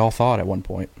good as we all thought at one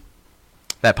point.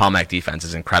 That Palmac defense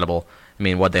is incredible. I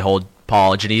mean, they hold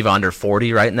Paul Geneva under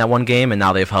 40 right in that one game, and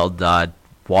now they've held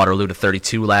Waterloo to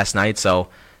 32 last night. So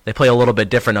they play a little bit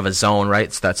different of a zone,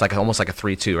 right? So that's almost like a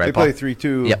 3-2, right? They Paul? play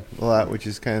 3-2 a lot, which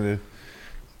is kind of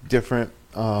different.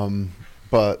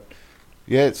 But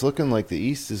yeah, it's looking like the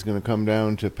East is going to come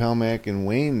down to Palmac and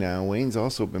Wayne now. Wayne's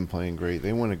also been playing great.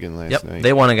 They won again last night.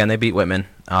 They won again. They beat Whitman.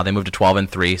 They moved to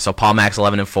 12-3. So Palmac's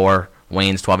 11-4.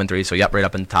 Wayne's 12-3. So right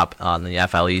up in the top in the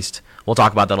FL East. We'll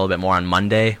talk about that a little bit more on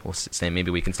Monday. We'll say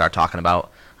maybe we can start talking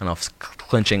about. I don't know if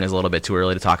clinching is a little bit too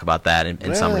early to talk about that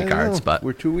in some regards, but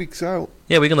we're 2 weeks out.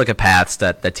 Yeah, we can look at paths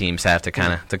that teams have to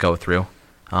kind of to go through.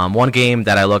 One game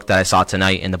that I saw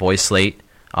tonight in the boys slate.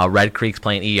 Red Creek's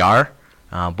playing ER.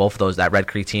 Both of those, that Red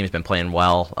Creek team has been playing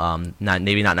well.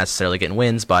 Maybe not necessarily getting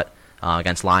wins, but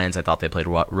against Lions, I thought they played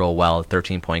real well.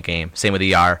 13-point game. Same with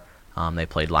ER. They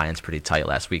played Lions pretty tight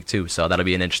last week too. So that'll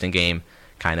be an interesting game,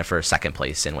 kind of for second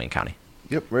place in Wayne County.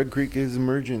 Yep, Red Creek is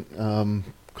emergent,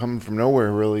 coming from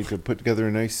nowhere really to put together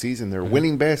a nice season. They're a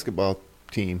winning basketball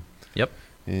team. Yep.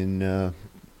 And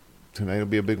tonight will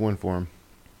be a big one for them.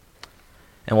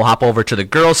 And we'll hop over to the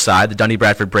girls' side. The Dundee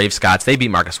Bradford Brave Scots, they beat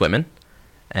Marcus Whitman,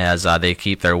 as they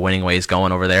keep their winning ways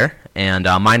going over there. And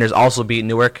Miners also beat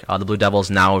Newark. The Blue Devils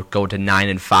now go to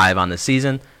 9-5 on the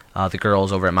season. The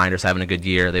girls over at Miners having a good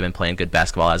year. They've been playing good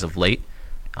basketball as of late.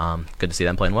 Good to see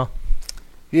them playing well.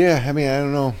 Yeah, I mean, I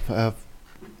don't know.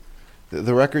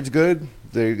 The record's good.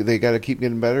 They got to keep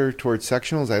getting better towards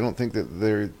sectionals. I don't think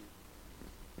that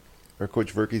our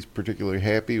Coach Verkey's particularly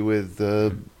happy with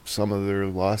some of their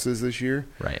losses this year.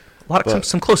 Right.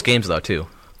 Some close games though too.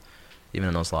 Even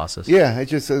in those losses. Yeah,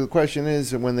 the question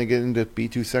is, when they get into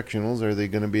B2 sectionals, are they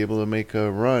going to be able to make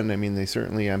a run? I mean, they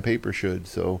certainly on paper should.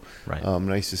 So right.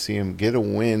 Nice to see them get a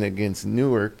win against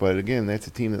Newark. But again, that's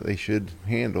a team that they should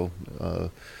handle,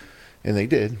 and they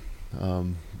did.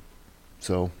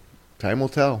 So time will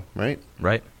tell, right?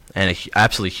 Right. And an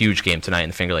absolutely huge game tonight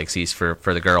in the Finger Lakes East for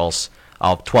the girls.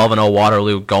 12-0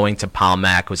 Waterloo going to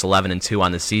Palmac, was 11-2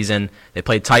 on the season. They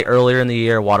played tight earlier in the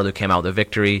year. Waterloo came out with a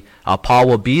victory. Paul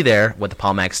will be there with the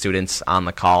Palmac students on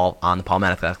the call on the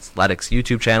Palmac Athletics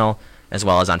YouTube channel, as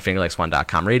well as on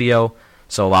fingerlakes1.com radio.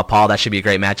 So, Paul, that should be a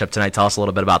great matchup tonight. Tell us a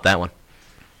little bit about that one.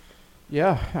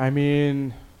 Yeah, I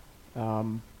mean,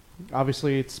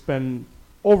 obviously it's been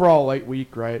overall light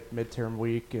week, right? Midterm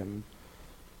week and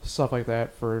stuff like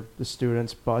that for the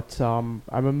students, but I'm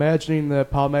imagining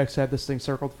that Palmac's had this thing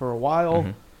circled for a while.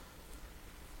 Mm-hmm.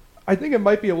 I think it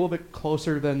might be a little bit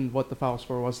closer than what the final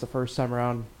score was the first time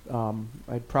around.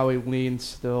 I'd probably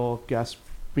guess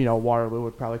Waterloo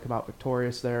would probably come out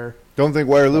victorious there. Don't think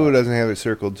Waterloo doesn't have it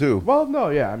circled too. Well, no,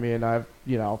 yeah, I mean,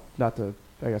 not to,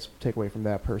 I guess, take away from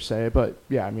that per se, but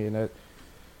yeah, I mean,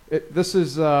 this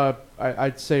is,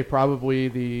 I'd say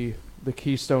probably the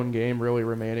keystone game really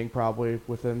remaining probably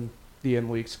within the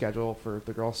in-league schedule for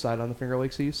the girls' side on the Finger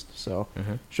Lakes East. So,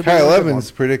 Kyle Evans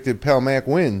predicted Palmac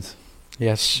wins.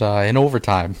 Yes, in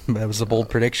overtime. That was the bold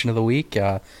prediction of the week.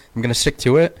 I'm going to stick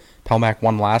to it. Palmac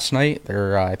won last night.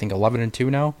 They're, I think,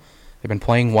 11-2 now. They've been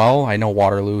playing well. I know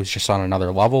Waterloo is just on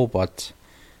another level, but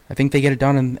I think they get it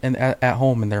done at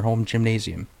home in their home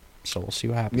gymnasium. So we'll see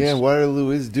what happens. Yeah,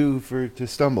 Waterloo is due to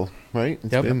stumble, right?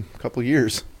 It's Yep. been a couple of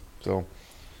years. So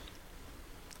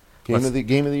game of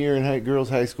the year in girls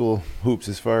high school hoops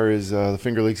as far as the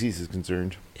Finger Lakes East is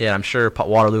concerned. Yeah, I'm sure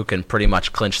Waterloo can pretty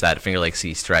much clinch that Finger Lakes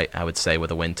East, right? I would say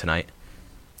with a win tonight.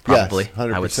 Probably, Yes,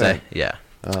 100%. I would say, yeah.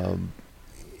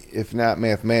 If not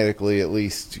mathematically, at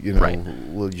least Right.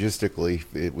 logistically,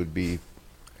 it would be.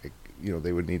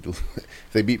 They would need to. If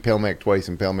they beat Palmac twice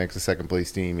and Palmac's a second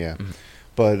place team, yeah. Mm-hmm.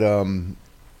 But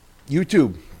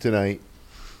YouTube tonight,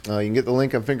 you can get the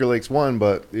link on Finger Lakes 1.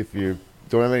 But if you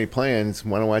don't have any plans,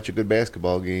 want to watch a good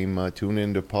basketball game, tune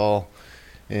in to Paul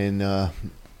and the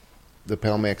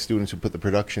Palmac students who put the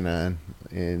production on,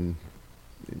 and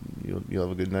you'll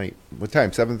have a good night. What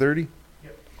time? 7:30.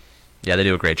 Yeah, they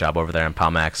do a great job over there in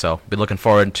Palmac, so be looking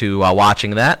forward to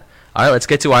watching that. All right, let's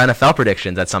get to our NFL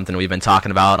predictions. That's something we've been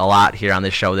talking about a lot here on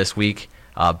this show this week.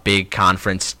 Big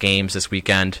conference games this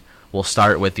weekend. We'll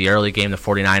start with the early game, the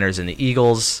 49ers and the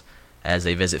Eagles, as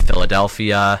they visit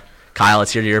Philadelphia. Kyle,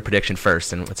 let's hear your prediction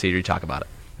first, and let's hear you talk about it.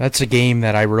 That's a game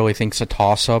that I really think's a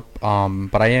toss-up,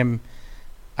 but I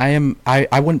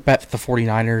wouldn't bet the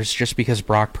 49ers just because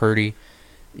Brock Purdy,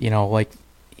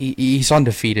 he's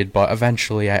undefeated, but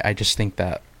eventually I just think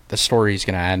that the story is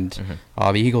going to end.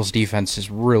 Mm-hmm. The Eagles' defense is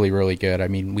really, really good. I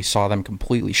mean, we saw them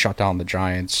completely shut down the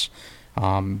Giants.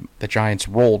 The Giants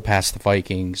rolled past the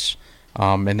Vikings,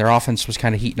 and their offense was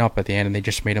kind of heating up at the end, and they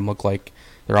just made them look like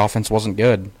their offense wasn't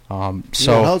good. Who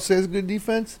else has good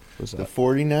defense? The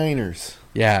 49ers.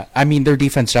 Yeah, I mean, their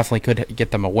defense definitely could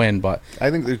get them a win, but I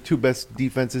think they're two best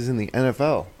defenses in the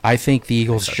NFL. I think the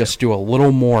Eagles just do a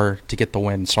little more to get the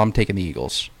win, so I'm taking the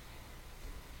Eagles.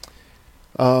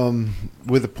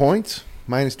 With the points,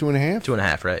 minus 2.5?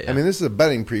 2.5, right? Yeah. I mean, this is a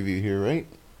betting preview here, right?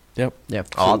 Yep.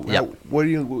 Yep. What do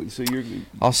you? So you're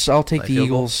I'll take the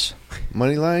Eagles.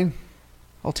 Money line?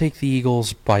 I'll take the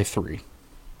Eagles by 3.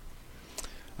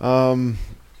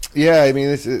 Yeah, I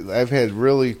mean, I've had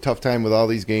really tough time with all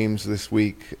these games this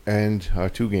week and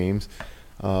 2 games.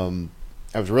 I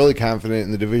was really confident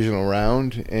in the divisional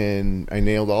round, and I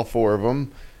nailed all 4 of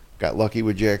them. Got lucky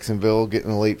with Jacksonville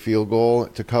getting a late field goal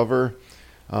to cover.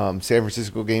 San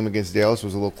Francisco game against Dallas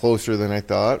was a little closer than I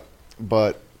thought,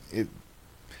 but at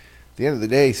the end of the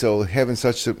day, so having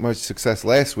such much success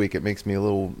last week, it makes me a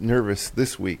little nervous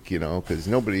this week, because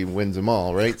nobody wins them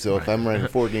all, right? So if I'm running a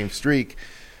 4-game streak,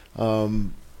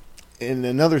 and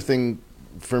another thing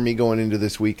for me going into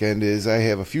this weekend is I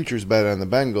have a futures bet on the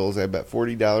Bengals. I bet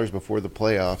 $40 before the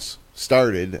playoffs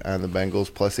started on the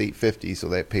Bengals plus 850, so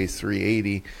that pays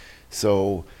 380.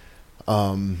 So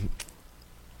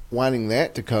wanting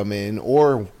that to come in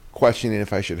or questioning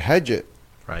if I should hedge it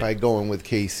by going with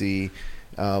KC,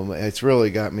 it's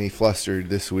really got me flustered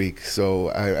this week.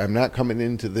 So I'm not coming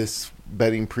into this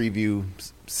betting preview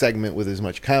segment with as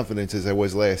much confidence as I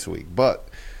was last week. But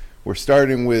we're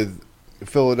starting with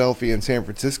Philadelphia and San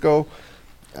Francisco.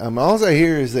 All I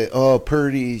hear is that,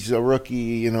 Purdy's a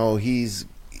rookie,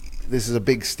 this is a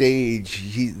big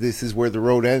stage. This is where the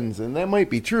road ends. And that might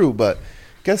be true, but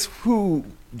guess who?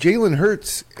 Jalen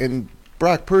Hurts and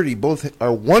Brock Purdy both are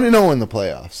 1-0 in the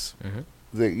playoffs.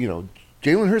 Mm-hmm.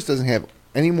 Jalen Hurts doesn't have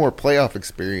any more playoff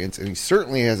experience, and he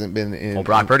certainly hasn't been in. Well,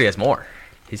 Brock Purdy has more.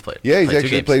 He's played. Yeah, he's played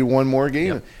actually played one more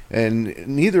game, Yep. and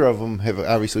neither of them have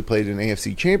obviously played an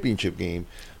AFC Championship game.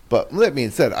 But that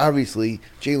being said, obviously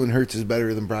Jalen Hurts is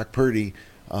better than Brock Purdy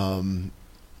on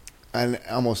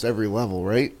almost every level,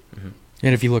 right? Mm-hmm.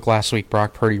 And if you look last week,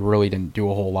 Brock Purdy really didn't do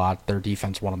a whole lot. Their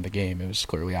defense won them the game. It was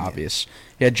clearly obvious.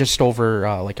 He had just over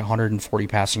 140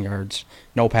 passing yards,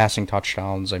 no passing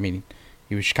touchdowns. I mean,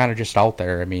 he was kind of just out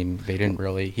there. I mean, they didn't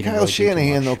really. He didn't Kyle really do too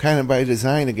Shanahan, though, much. kind of by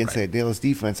design against that Dallas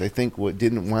defense, I think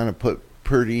didn't want to put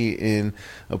Purdy in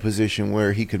a position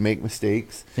where he could make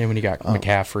mistakes. And when you got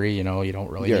McCaffrey, you don't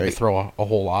really need to throw a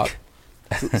whole lot.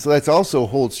 So that's also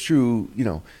holds true.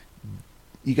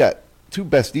 You got two of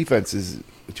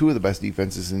the best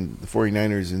defenses in the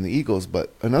 49ers and the Eagles,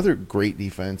 but another great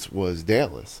defense was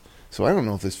Dallas. So I don't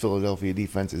know if this Philadelphia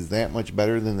defense is that much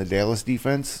better than the Dallas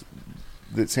defense.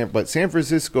 But San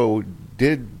Francisco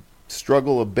did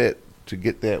struggle a bit to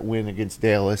get that win against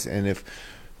Dallas, and if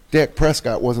Dak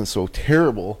Prescott wasn't so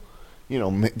terrible,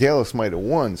 Dallas might have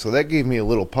won. So that gave me a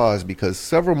little pause because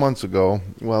several months ago,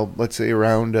 well, let's say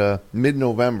around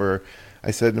mid-November,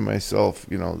 I said to myself,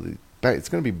 it's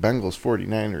going to be Bengals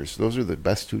 49ers. Those are the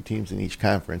best 2 teams in each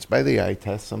conference. By the eye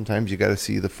test, sometimes you got to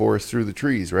see the forest through the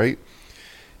trees, right?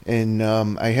 And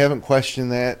I haven't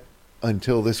questioned that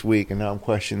until this week, and now I'm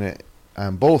questioning it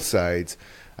on both sides.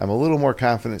 I'm a little more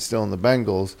confident still in the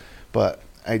Bengals, but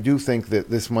I do think that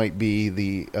this might be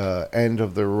the end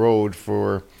of the road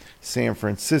for San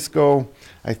Francisco.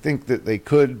 I think that they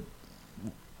could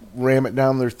ram it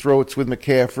down their throats with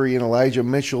McCaffrey and Elijah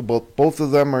Mitchell. Both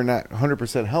of them are not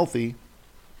 100% healthy,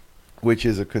 which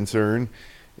is a concern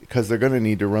because they're going to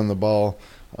need to run the ball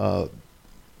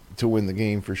to win the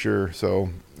game for sure. So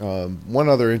one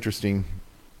other interesting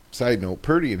side note,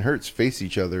 Purdy and Hurts face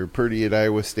each other. Purdy at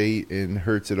Iowa State and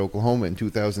Hurts at Oklahoma in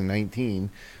 2019.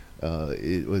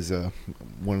 It was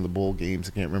one of the bowl games.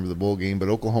 I can't remember the bowl game, but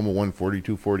Oklahoma won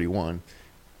 42-41.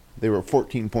 They were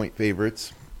 14-point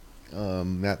favorites.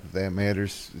 Not that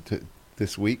matters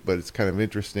this week, but it's kind of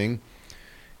interesting.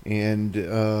 And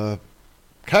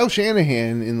Kyle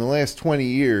Shanahan in the last 20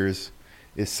 years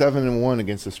is 7-1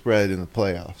 against the spread in the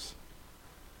playoffs.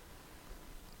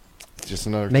 It's just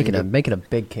another making thing a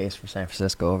big case for San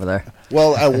Francisco over there.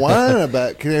 Well, I want to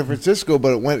bet San Francisco,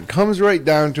 but when it comes right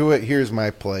down to it, here's my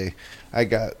play. I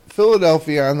got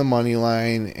Philadelphia on the money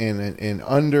line and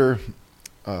under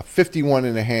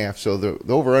 51.5. So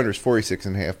the over-under is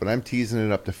 46.5, but I'm teasing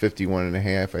it up to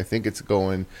 51.5. I think it's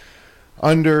going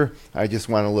under. I just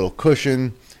want a little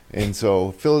cushion. And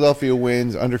so Philadelphia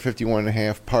wins under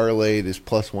 51.5. Parlayed is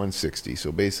plus 160.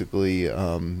 So basically,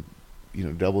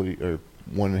 double or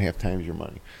 1.5 times your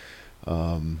money.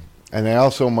 And I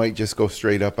also might just go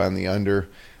straight up on the under.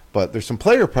 But there's some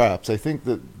player props. I think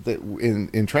that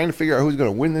in trying to figure out who's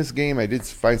going to win this game, I did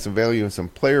find some value in some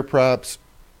player props.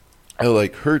 I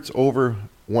like Hurts over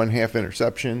 1/2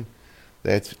 interception.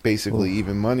 That's basically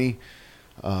even money.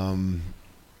 I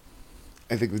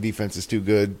think the defense is too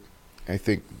good. I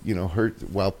think,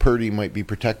 while Purdy might be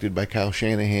protected by Kyle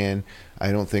Shanahan,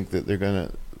 I don't think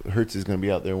that Hurts is going to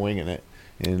be out there winging it.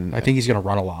 And I think he's going to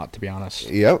run a lot, to be honest.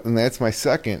 Yep, and that's my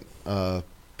second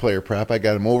player prop. I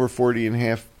got him over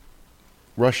 40.5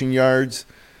 rushing yards.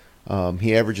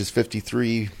 He averages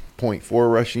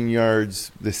 53.4 rushing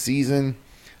yards this season.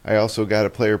 I also got a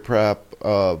player prop,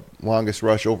 longest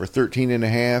rush over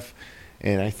 13.5.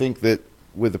 And I think that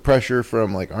with the pressure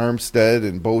from like Armstead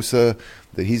and Bosa,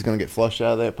 that he's going to get flushed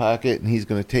out of that pocket and he's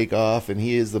going to take off. And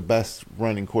he is the best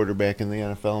running quarterback in the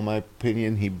NFL, in my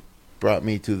opinion. He brought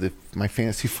me to my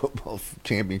fantasy football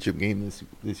championship game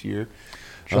this year.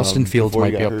 Justin Fields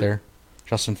might be up there.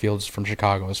 Justin Fields from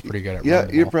Chicago is pretty good at running the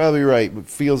ball. You're probably right. But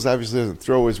Fields obviously doesn't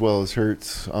throw as well as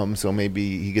Hurts, so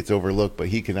maybe he gets overlooked. But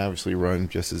he can obviously run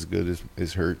just as good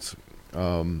as Hurts,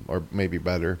 or maybe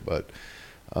better. But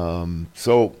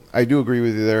so I do agree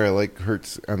with you there. I like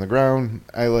Hurts on the ground.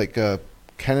 I like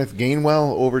Kenneth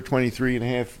Gainwell over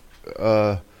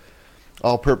 23.5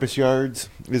 all-purpose yards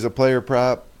is a player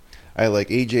prop. I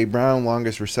like A.J. Brown,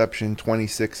 longest reception,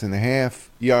 26.5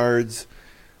 yards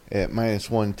at minus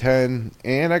 110.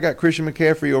 And I got Christian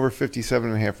McCaffrey over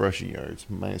 57.5 rushing yards,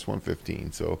 minus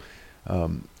 115. So,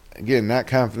 again, not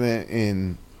confident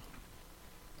in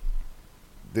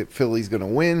that Philly's going to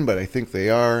win, but I think they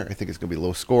are. I think it's going to be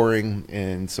low scoring.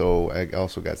 And so I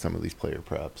also got some of these player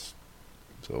props.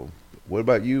 So what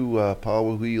about you,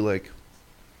 Paul? Who you like?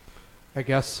 I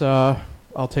guess I'll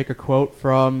take a quote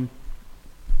from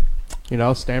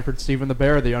Stanford Stephen the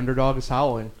Bear. The underdog is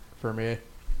howling for me.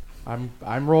 I'm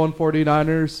rolling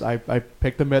 49ers. I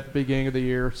picked them at the beginning of the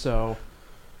year, so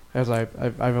as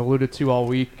I've alluded to all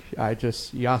week, you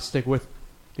gotta stick with,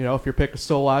 if your pick is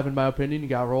still alive, in my opinion, you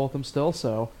gotta roll with them still.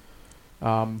 So,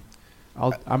 I'm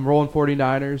rolling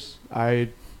 49ers. I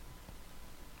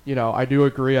do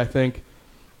agree. I think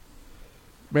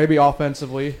maybe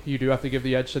offensively you do have to give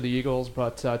the edge to the Eagles,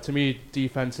 but to me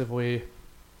defensively,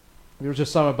 there was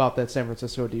just something about that San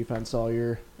Francisco defense all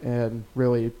year, and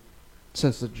really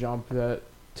since the jump, that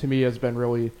to me has been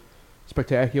really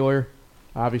spectacular.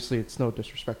 Obviously, it's no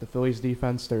disrespect to Philly's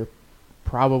defense. They're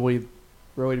probably,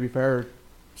 really to be fair,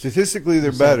 statistically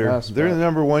they're better. They're the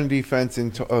number one defense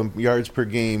in yards per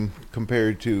game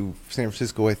compared to San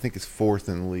Francisco. I think it's fourth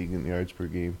in the league in yards per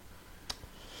game.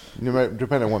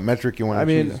 Depending on what metric you want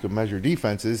to choose to measure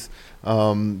defenses.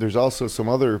 There's also some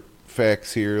other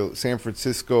facts here. San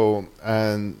Francisco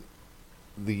on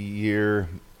the year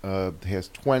has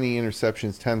 20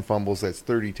 interceptions, 10 fumbles. That's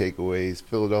 30 takeaways.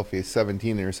 Philadelphia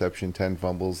 17 interception, 10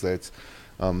 fumbles. That's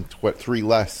 3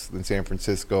 less than San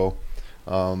Francisco.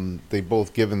 They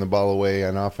both given the ball away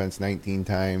on offense 19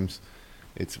 times.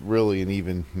 It's really an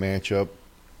even matchup.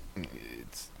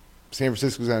 San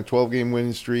Francisco's on a 12-game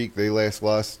winning streak. They last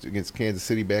lost against Kansas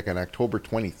City back on October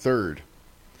 23rd.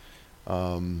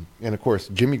 And, of course,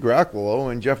 Jimmy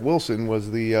Garoppolo and Jeff Wilson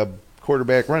was the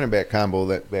quarterback-running back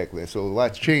combo back there. So a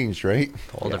lot's changed, right?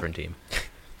 Whole different team.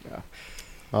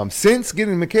 Yeah. Since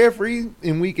getting McCaffrey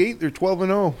in Week 8, they're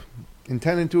 12-0 and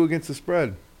 10-2 against the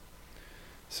spread.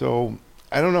 So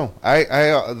I don't know.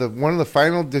 One of the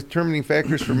final determining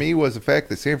factors for me was the fact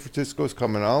that San Francisco's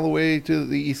coming all the way to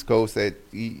the East Coast.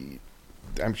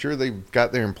 I'm sure they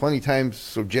got there in plenty of times,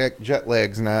 so jet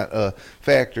lag's not a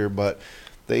factor, but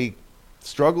they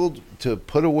struggled to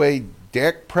put away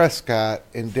Dak Prescott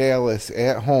in Dallas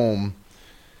at home,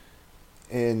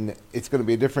 and it's going to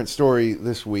be a different story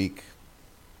this week.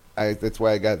 That's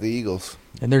why I got the Eagles.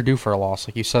 And they're due for a loss.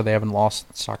 Like you said, they haven't lost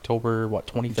since October,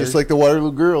 23rd? Just like the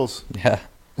Waterloo girls. Yeah.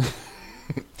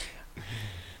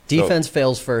 Defense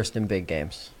fails first in big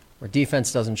games, or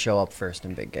defense doesn't show up first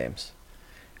in big games.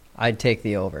 I'd take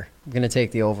the over. I'm going to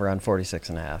take the over on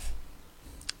 46.5.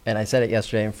 And I said it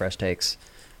yesterday in Fresh Takes.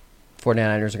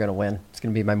 49ers are going to win. It's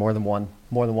going to be by more than one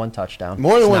touchdown.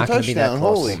 More than it's one not gonna be that touchdown.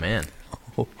 close. Holy man.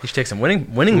 You should take some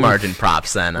winning margin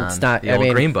props then on the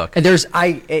old Green Book. And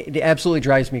it absolutely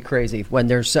drives me crazy when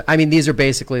these are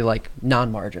basically like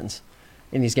non-margins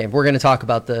in these games. We're going to talk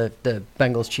about the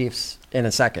Bengals Chiefs in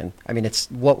a second. I mean, it's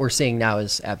what we're seeing now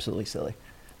is absolutely silly.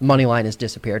 Money line has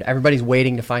disappeared. Everybody's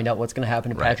waiting to find out what's going to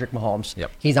happen to Patrick Mahomes.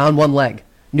 Yep. He's on one leg.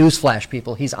 Newsflash,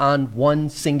 people. He's on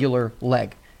one singular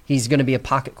leg. He's going to be a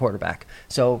pocket quarterback.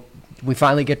 So we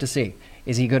finally get to see,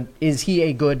 is he good? Is he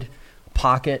a good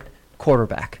pocket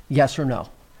quarterback? Yes or no?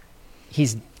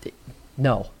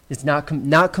 No. It's not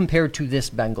compared to this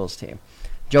Bengals team.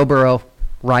 Joe Burrow,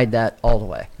 ride that all the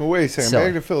way. Well, wait a second.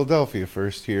 Back to Philadelphia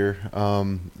first here.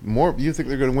 You think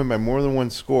they're going to win by more than one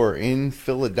score in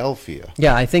Philadelphia?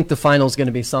 Yeah, I think the final is going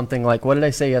to be something like, what did I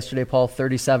say yesterday, Paul?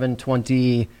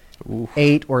 37-28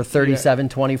 or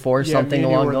 37-24, something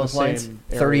along those lines.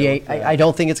 38. I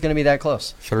don't think it's going to be that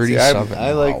close. 37. See,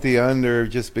 I like the under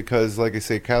just because, like I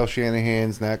say, Kyle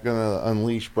Shanahan's not going to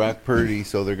unleash Brock Purdy,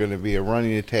 so they're going to be a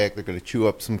running attack. They're going to chew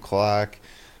up some clock.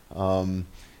 And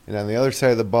on the other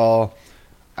side of the ball,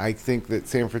 I think that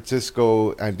San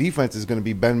Francisco on defense is going to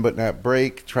be bend but not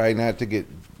break, try not to get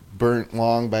burnt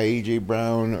long by A.J.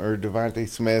 Brown or Devontae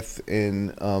Smith,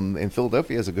 and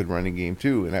Philadelphia has a good running game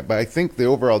too. But I think the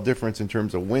overall difference in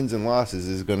terms of wins and losses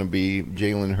is going to be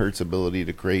Jalen Hurts' ability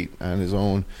to create on his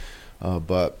own.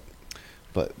 But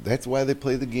that's why they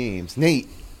play the games. Nate?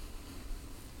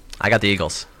 I got the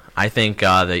Eagles. I think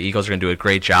the Eagles are going to do a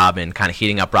great job in kind of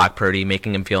heating up Brock Purdy,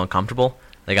 making him feel uncomfortable.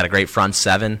 They got a great front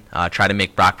seven. Try to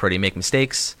make Brock Purdy make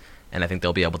mistakes, and I think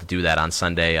they'll be able to do that on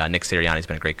Sunday. Nick Sirianni's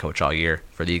been a great coach all year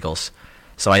for the Eagles.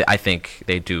 So I think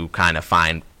they do kind of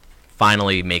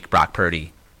finally make Brock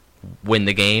Purdy win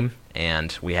the game,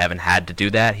 and we haven't had to do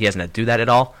that. He hasn't had to do that at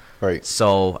all. Right.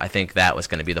 So I think that was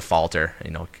going to be the falter,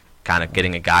 kind of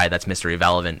getting a guy that's Mr.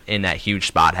 Irrelevant in that huge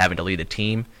spot, having to lead a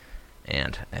team,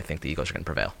 and I think the Eagles are going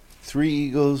to prevail. 3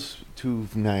 Eagles, 2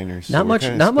 Niners. Not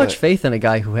much faith in a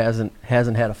guy who hasn't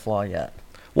had a flaw yet.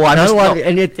 Well,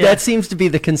 that seems to be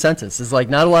the consensus. Is like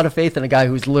not a lot of faith in a guy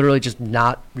who's literally just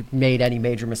not made any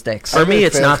major mistakes. For me,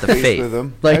 it's not the faith. With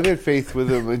him. I've had faith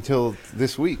with him until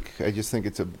this week. I just think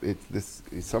at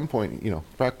some point,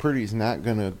 Brock Purdy's not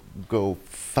going to go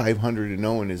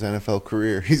 500-0 in his NFL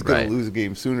career. He's going to lose a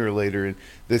game sooner or later, and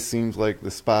this seems like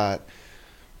the spot.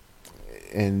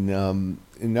 And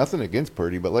nothing against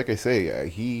Purdy, but like I say,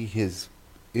 he is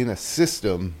in a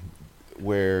system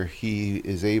where he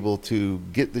is able to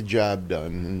get the job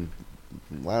done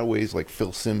in a lot of ways like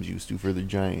Phil Simms used to for the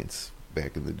Giants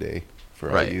back in the day,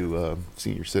 for all you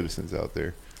senior citizens out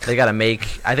there. They got to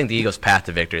I think the Eagles' path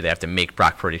to victory, they have to make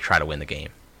Brock Purdy try to win the game.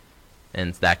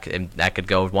 And that could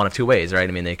go one of two ways, right?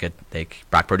 I mean,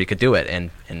 Brock Purdy could do it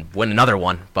and win another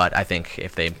one, but I think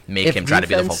if they make him try to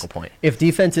be the focal point. If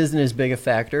defense isn't as big a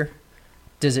factor,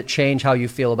 does it change how you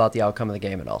feel about the outcome of the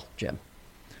game at all, Jim?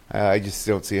 I just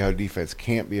don't see how defense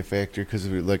can't be a factor because,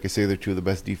 like I say, they're two of the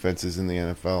best defenses in the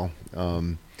NFL.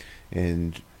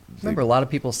 And remember a lot of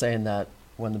people saying that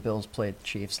when the Bills played the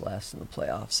Chiefs last in the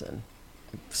playoffs, and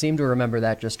seem to remember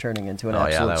that just turning into an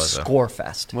absolute score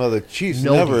fest. Well, the Chiefs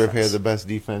never have had the best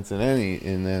defense in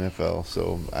the NFL,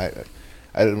 so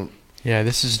I don't. Yeah,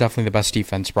 this is definitely the best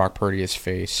defense Brock Purdy has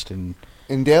faced, and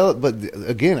Dallas. But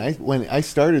again, when I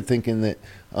started thinking that.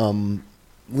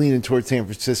 Leaning towards San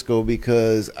Francisco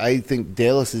because I think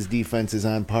Dallas's defense is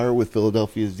on par with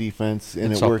Philadelphia's defense,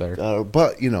 and it worked.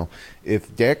 But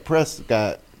if Dak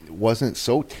Prescott wasn't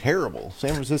so terrible,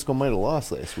 San Francisco might have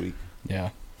lost last week. Yeah,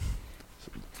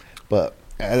 but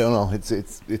I don't know.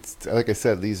 It's like I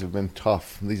said, these have been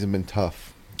tough. All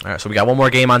right, so we got one more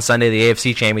game on Sunday, the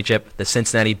AFC Championship. The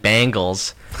Cincinnati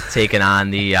Bengals taking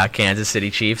on the Kansas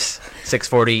City Chiefs.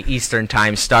 6:40 Eastern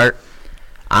Time start.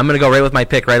 I'm going to go right with my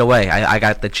pick right away. I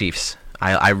got the Chiefs.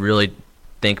 I really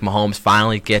think Mahomes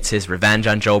finally gets his revenge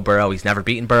on Joe Burrow. He's never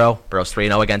beaten Burrow. Burrow's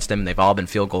 3-0 against him. They've all been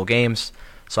field goal games.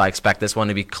 So I expect this one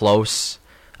to be close.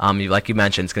 Like you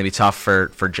mentioned, it's going to be tough for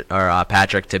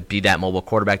Patrick to be that mobile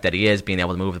quarterback that he is, being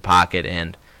able to move the pocket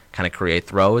and kind of create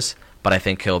throws. But I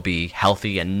think he'll be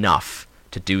healthy enough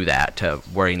to do that, to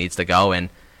where he needs to go. And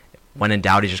when in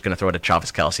doubt, he's just going to throw it to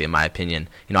Travis Kelce, in my opinion.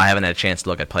 I haven't had a chance to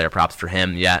look at player props for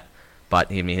him yet. But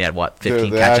he had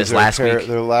 15 catches last week.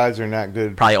 Their lives are not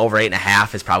good. Probably over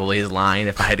 8.5 is probably his line,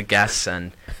 if I had to guess.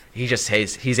 And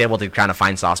he's able to kind of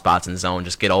find soft spots in the zone,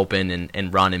 just get open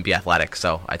and run and be athletic.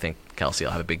 So I think Kelce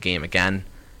will have a big game again,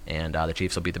 and the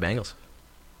Chiefs will beat the Bengals.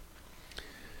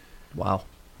 Wow.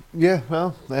 Yeah,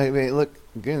 well, I mean, look,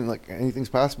 again, like anything's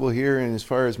possible here. And as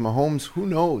far as Mahomes, who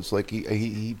knows? Like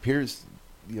he appears,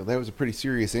 that was a pretty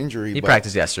serious injury. He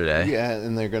practiced yesterday. Yeah,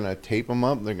 and they're gonna tape him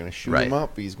up. They're gonna shoot him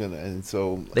up. And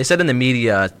so they said in the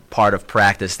media part of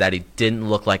practice that he didn't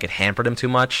look like it hampered him too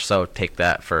much. So take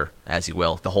that for as you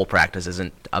will. The whole practice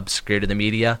isn't obscured to the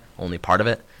media, only part of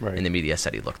it. Right. And the media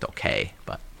said he looked okay,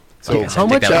 but. So how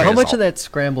much of that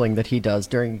scrambling that he does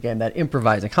during a game, that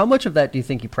improvising, how much of that do you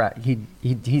think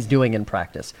he's doing in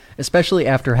practice, especially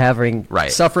after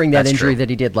suffering that injury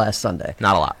that he did last Sunday?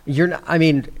 Not a lot.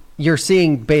 You're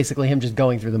seeing basically him just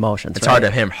going through the motions. It's hard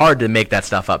to make that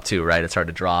stuff up too, right? It's hard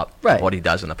to draw up what he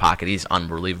does in the pocket. He's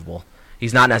unbelievable.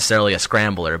 He's not necessarily a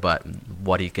scrambler, but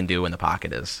what he can do in the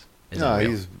pocket is no,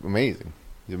 real. He's amazing.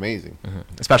 He's amazing. Mm-hmm.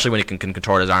 Especially when he can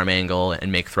contort his arm angle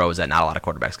and make throws that not a lot of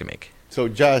quarterbacks can make. So,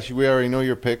 Josh, we already know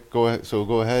your pick. Go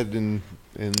ahead and.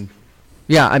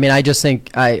 Yeah, I just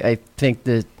think I think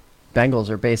the Bengals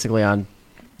are basically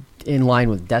in line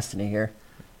with destiny here.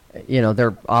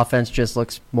 Their offense just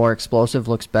looks more explosive,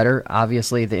 looks better.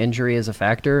 Obviously, the injury is a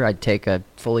factor. I'd take a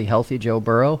fully healthy Joe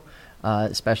Burrow,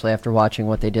 especially after watching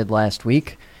what they did last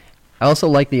week. I also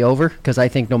like the over because I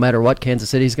think no matter what, Kansas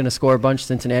City's going to score a bunch,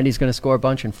 Cincinnati's going to score a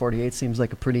bunch, and 48 seems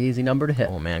like a pretty easy number to hit.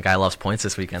 Oh, man, guy loves points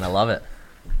this weekend. I love it.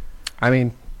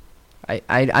 I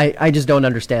just don't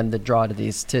understand the draw to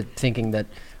these, to thinking that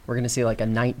we're going to see like a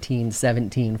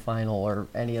 19-17 final or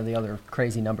any of the other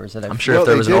crazy numbers that I'm sure if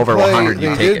there was an over 100,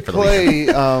 you'd take it for the weekend. They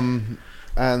did play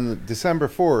on December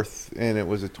 4th, and it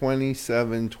was a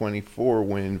 27-24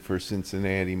 win for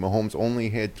Cincinnati. Mahomes only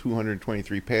had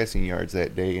 223 passing yards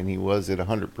that day, and he was at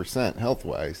 100%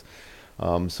 health-wise.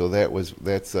 So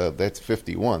that's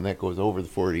 51. That goes over the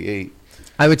 48.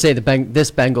 I would say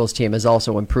this Bengals team has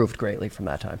also improved greatly from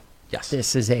that time. Yes,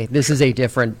 this is a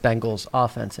different Bengals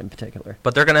offense in particular.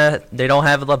 But they don't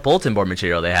have the bulletin board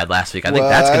material they had last week. I think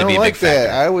that's going to be a big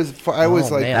factor. I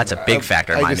was like, that's a big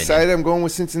factor. I decided I'm going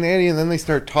with Cincinnati, and then they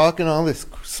start talking all this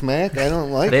smack. I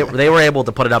don't like it. They were able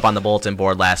to put it up on the bulletin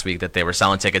board last week that they were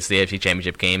selling tickets to the AFC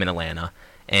Championship game in Atlanta,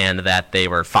 and that they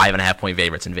were 5.5-point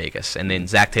favorites in Vegas. And then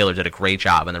Zach Taylor did a great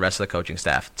job, and the rest of the coaching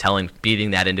staff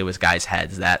beating that into his guys'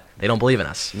 heads that they don't believe in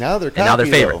us. Now they're cocky, and now they're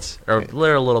favorites, or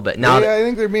a little bit. Now I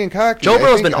think they're being cocky. Joe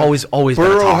Burrow's been always been a talker,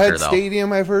 Burrowhead though.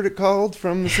 Stadium, I've heard it called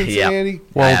from the Cincinnati.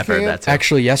 Well, I've heard that too.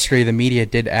 Actually, yesterday the media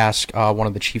did ask one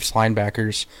of the Chiefs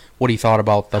linebackers what he thought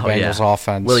about the Bengals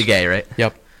offense. Willie Gay, right?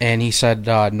 Yep. And he said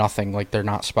nothing, like they're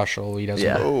not special. He doesn't.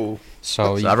 Yeah. Oh.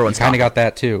 So everyone's kind of got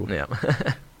that too. Yeah.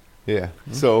 Yeah.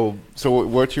 So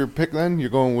what's your pick then? You're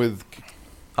going with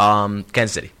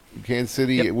Kansas City. Kansas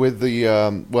City with the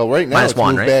right now it's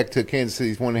moved back to Kansas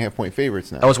City's 1.5-point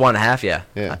favorites now. That was 1.5, yeah.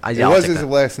 Yeah. It was as of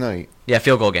last night. Yeah,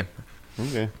 field goal game.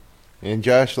 Okay. And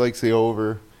Josh likes the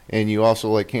over, and you also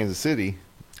like Kansas City.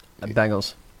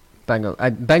 Bengals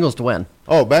to win.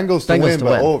 Oh, Bengals to win,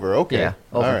 but over. Okay. Yeah,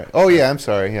 over. All right. Oh yeah, I'm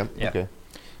sorry. Yeah. Okay.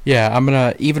 Yeah, I'm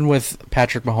gonna, even with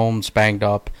Patrick Mahomes banged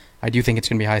up, I do think it's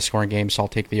gonna be a high-scoring game, so I'll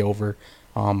take the over.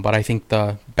 But I think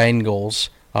the Bengals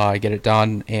get it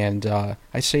done, and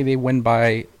I say they win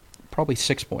by probably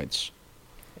 6 points.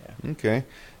 Yeah. Okay.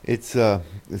 It's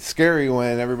scary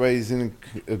when everybody's in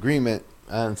agreement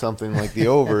on something like the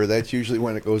over. That's usually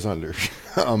when it goes under.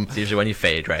 It's usually when you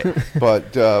fade, right?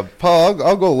 But Paul,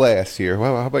 I'll go last here.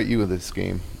 Well, how about you with this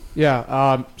game?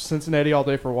 Yeah, Cincinnati all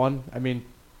day for one. I mean,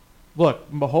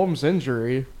 look, Mahomes'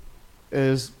 injury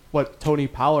is what Tony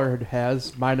Pollard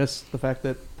has, minus the fact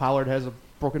that Pollard has a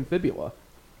broken fibula.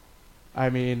 I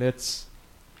mean, it's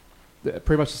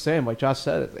pretty much the same. Like Josh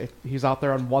said, he's out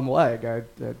there on one leg. I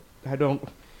don't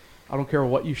care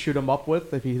what you shoot him up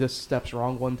with. If he just steps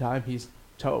wrong one time, he's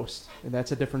toast. And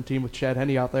that's a different team with Chad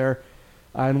Henne out there.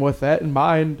 And with that in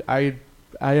mind, I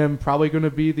am probably going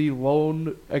to be the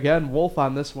lone wolf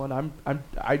on this one.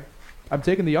 I'm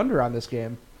taking the under on this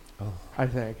game. Oh. I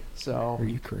think so. Are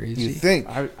you crazy? You think?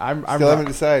 I'm still haven't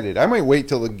decided. I might wait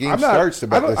till the game starts to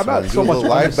bet this one. Do a little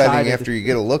live betting after you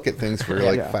get a look at things for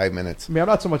 5 minutes. I mean, I'm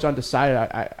not so much undecided.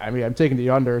 I mean, I'm taking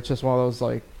the under. It's just one of those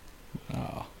like,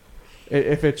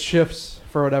 if it shifts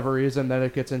for whatever reason, then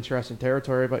it gets interesting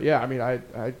territory. But yeah, I mean,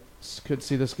 I could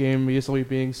see this game easily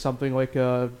being something like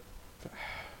for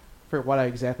what I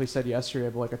exactly said yesterday,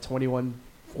 but like a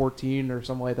 21-14 or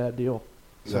something like that deal.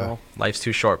 So life's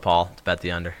too short, Paul, to bet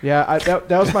the under. Yeah, that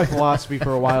was my philosophy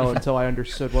for a while until I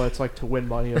understood what it's like to win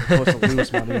money as opposed to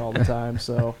lose money all the time.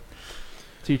 So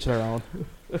teach their own.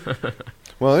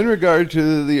 Well, in regard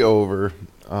to the over,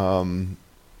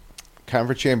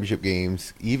 conference championship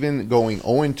games, even going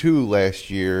 0-2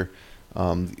 last year,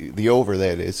 the over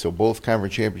that is, so both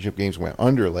conference championship games went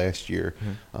under last year.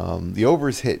 Mm-hmm. The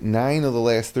overs hit 9 of the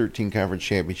last 13 conference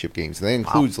championship games. And that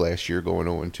includes last year going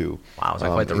 0-2. Wow, was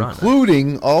that quite the run?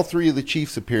 Including all 3 of the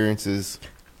Chiefs' appearances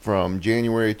from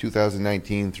January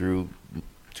 2019 through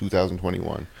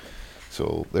 2021.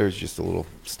 So there's just a little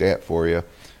stat for you.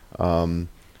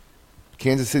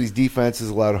 Kansas City's defense has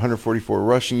allowed 144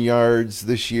 rushing yards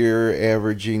this year,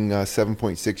 averaging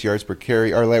 7.6 yards per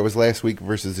carry. Or that was last week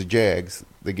versus the Jags.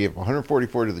 They gave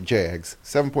 144 to the Jags,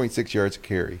 7.6 yards a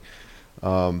carry.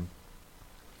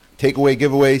 Takeaway,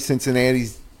 giveaway,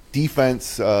 Cincinnati's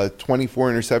defense,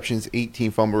 24 interceptions, 18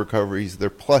 fumble recoveries.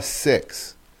 They're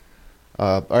 +6.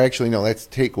 Or actually, no, that's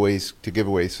takeaways to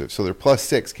giveaways. So they're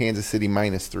 +6, Kansas City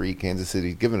 -3. Kansas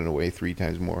City's giving it away 3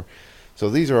 times more. So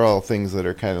these are all things that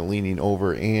are kind of leaning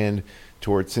over and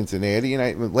towards Cincinnati.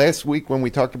 And last week when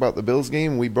we talked about the Bills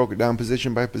game, we broke it down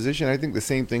position by position. I think the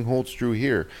same thing holds true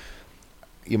here.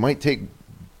 You might take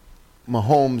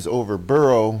Mahomes over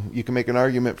Burrow. You can make an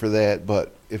argument for that,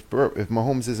 but if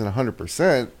Mahomes isn't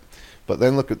 100%, but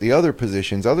then look at the other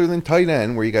positions, other than tight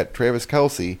end, where you got Travis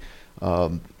Kelce,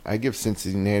 I give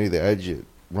Cincinnati the edge at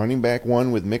running back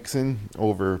 1 with Mixon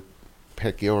over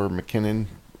Pecchio or McKinnon.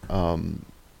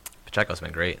 Pacheco's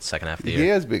been great second half of the year. He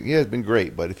has been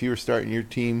great, but if you were starting your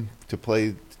team to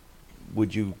play,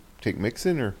 would you take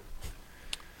Mixon or?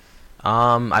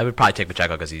 I would probably take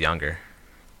Pacheco because he's younger.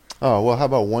 Oh, well, how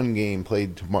about one game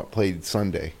played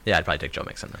Sunday? Yeah, I'd probably take Joe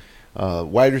Mixon then.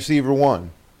 Wide receiver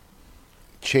 1,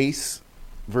 Chase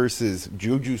versus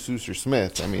Juju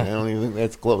Smith. I mean, I don't even think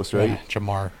that's close, right? Yeah,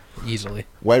 Jamar, easily.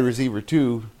 Wide receiver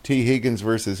 2, T. Higgins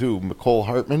versus who? McCole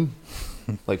Hartman?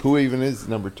 Like, who even is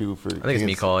number 2 for? I think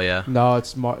it's Mecole, yeah. No,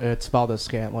 it's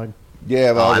Valdez-Scantling.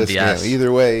 Yeah, Valdez-Scantling. MVS.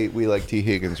 Either way, we like T.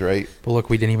 Higgins, right? But look,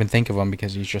 we didn't even think of him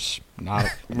because he's just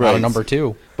not a number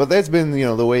 2. But that's been,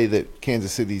 the way that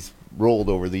Kansas City's rolled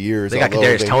over the years. They got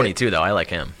Kadarius Toney too, though. I like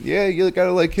him. Yeah, you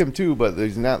gotta like him too, but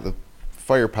there's not the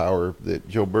firepower that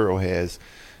Joe Burrow has.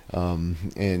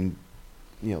 And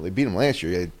they beat him last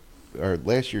year.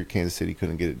 Last year Kansas City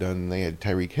couldn't get it done, and they had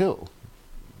Tyreek Hill.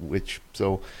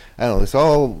 So I don't know. This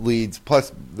all leads.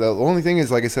 Plus, the only thing is,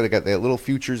 like I said, I got that little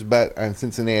futures bet on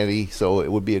Cincinnati, so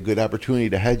it would be a good opportunity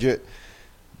to hedge it.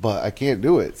 But I can't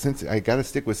do it. I got to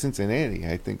stick with Cincinnati.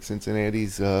 I think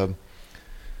Cincinnati's the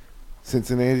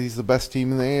best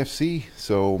team in the AFC.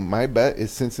 So my bet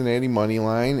is Cincinnati money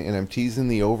line, and I'm teasing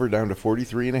the over down to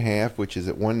 43.5, which is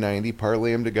at 190.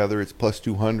 Parlay them together, it's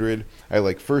 +200. I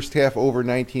like first half over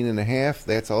 19.5.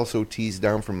 That's also teased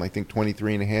down from I think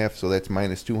 23.5, so that's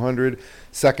 -200.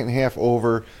 Second half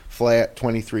over flat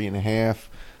 23.5.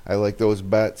 I like those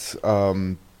bets.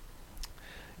 And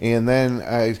then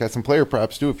I got some player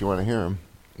props too, if you want to hear them,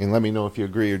 and let me know if you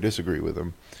agree or disagree with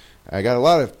them. I got a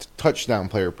lot of touchdown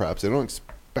player props. I don't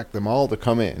expect them all to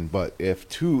come in, but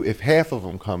if half of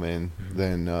them come in,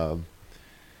 then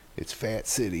it's Fat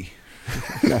City.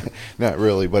 Not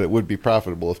really, but it would be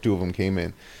profitable if 2 of them came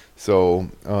in. So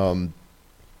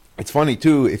it's funny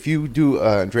too. If you do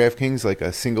DraftKings like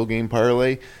a single game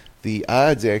parlay, the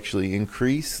odds actually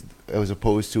increase as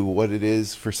opposed to what it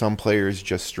is for some players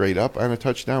just straight up on a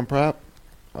touchdown prop.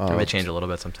 It may change a little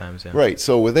bit sometimes. Yeah. Right.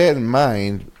 So with that in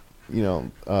mind.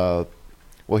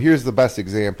 Well, here's the best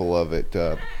example of it.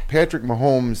 Patrick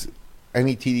Mahomes,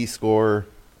 any TD score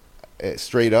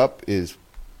straight up is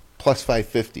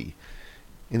 +550.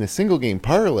 In a single game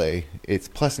parlay, it's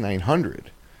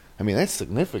 +900. I mean, that's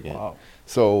significant. Wow.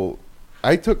 So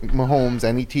I took Mahomes,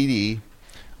 any TD,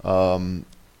 and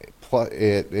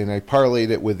I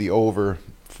parlayed it with the over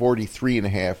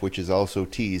 43.5, which is also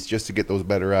teased, just to get those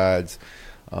better odds.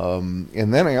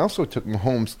 And then I also took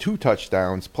Mahomes 2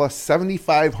 touchdowns plus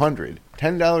 7,500,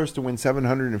 $10 to win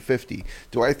 750.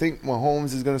 Do I think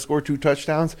Mahomes is going to score 2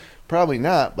 touchdowns? Probably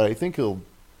not, but I think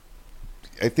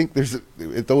there's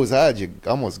at those odds you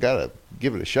almost got to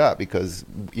give it a shot because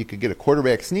you could get a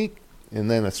quarterback sneak and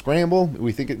then a scramble.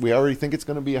 We already think it's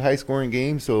going to be a high scoring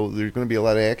game, so there's going to be a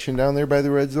lot of action down there by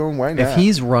the red zone. Why not? If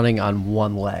he's running on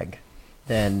one leg,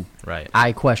 then right.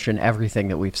 I question everything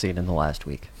that we've seen in the last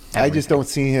week. I just don't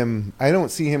see him. I don't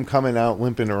see him coming out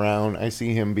limping around. I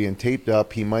see him being taped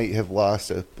up. He might have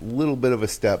lost a little bit of a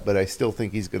step, but I still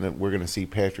think we're gonna see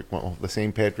the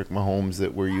same Patrick Mahomes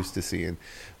that we're used to seeing.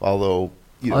 Although,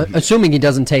 assuming he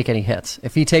doesn't take any hits,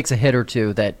 if he takes a hit or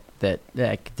two that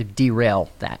could derail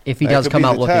that. If he does come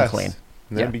out looking clean,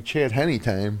 that'd be Chad Henne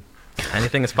time.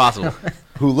 Anything is possible.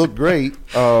 Who looked great.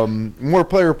 More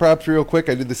player props real quick.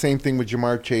 I did the same thing with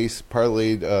Jamar Chase.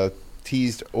 Parlayed,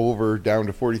 teased over down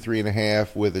to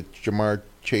 43.5 with a Jamar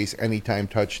Chase anytime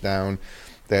touchdown.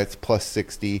 That's plus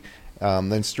 60.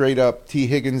 Then straight up, T.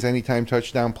 Higgins anytime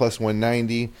touchdown plus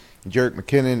 190. Jerick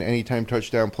McKinnon anytime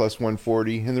touchdown plus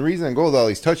 140. And the reason I go with all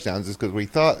these touchdowns is because we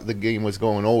thought the game was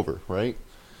going over, right?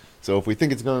 So if we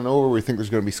think it's going over, we think there's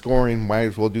going to be scoring, might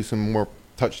as well do some more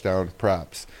touchdown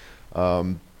props.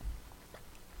 And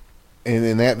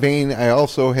in that vein, I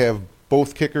also have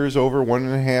both kickers over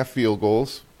 1.5 field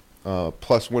goals,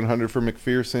 plus 100 for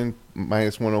McPherson,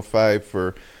 minus 105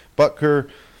 for Butker.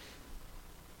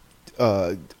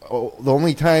 The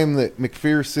only time that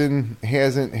McPherson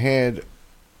hasn't had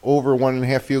over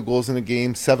 1.5 field goals in a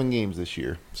game, 7 games this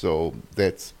year. So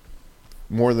that's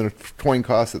more than a coin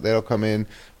cost that'll come in.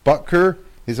 Butker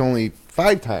is only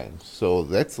 5 times, so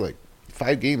that's like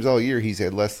 5 games all year he's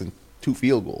had less than 2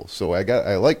 field goals. So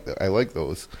I like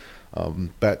those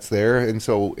bets there. And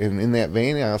so in that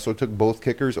vein, I also took both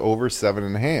kickers over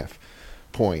 7.5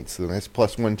 points. So that's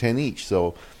plus 110 each.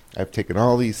 So I've taken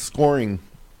all these scoring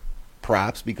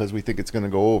props because we think it's going to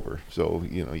go over. So,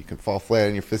 you can fall flat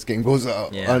on your face. Game goes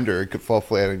under. It could fall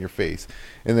flat on your face.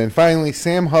 And then finally,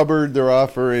 Sam Hubbard, they're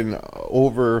offering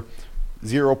over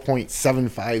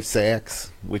 0.75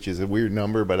 sacks, which is a weird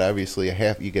number, but obviously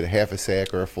you get a half a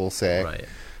sack or a full sack. Right.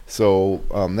 So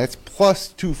that's plus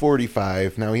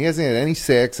 245. Now, he hasn't had any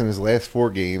sacks in his last 4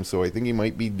 games, so I think he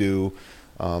might be due.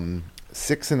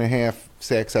 6.5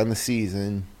 sacks on the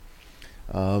season.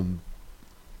 Of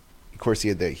course, he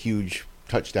had that huge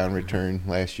touchdown return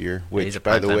last year, which,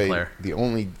 by the way, player. The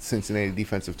only Cincinnati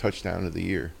defensive touchdown of the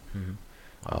year. Mm-hmm.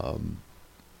 Wow.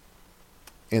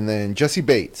 And then Jesse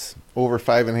Bates, over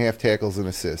 5.5 tackles and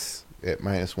assists at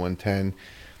minus 110.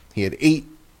 He had 8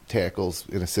 tackles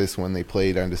and assists when they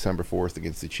played on December 4th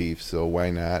against the Chiefs, so why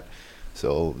not?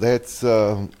 So that's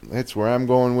where I'm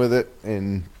going with it,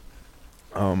 and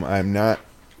I'm not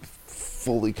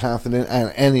fully confident on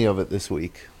any of it this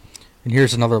week. And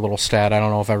here's another little stat. I don't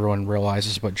know if everyone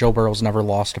realizes, but Joe Burrow's never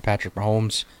lost to Patrick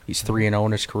Mahomes. He's 3-0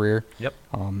 in his career. Yep.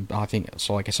 I think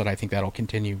so. Like I said, I think that'll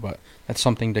continue, but that's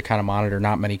something to kind of monitor.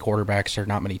 Not many quarterbacks or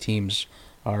not many teams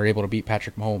are able to beat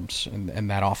Patrick Mahomes in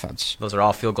that offense. Those are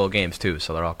all field goal games too,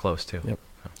 so they're all close too. Yep.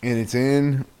 And it's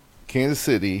in Kansas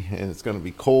City, and it's going to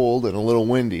be cold and a little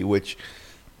windy, which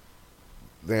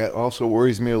that also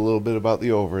worries me a little bit about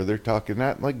the over. They're talking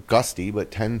not like gusty, but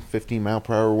 10, 15 mile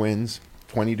per hour winds.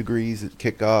 20 degrees at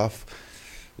kickoff.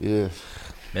 Yeah.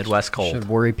 Midwest cold. Should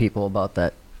worry people about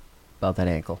that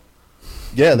ankle.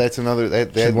 Yeah, that's another.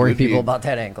 That should worry people about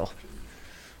that ankle.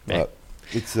 But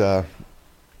it's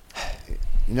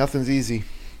nothing's easy.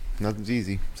 Nothing's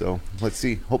easy. So let's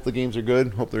see. Hope the games are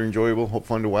good. Hope they're enjoyable. Hope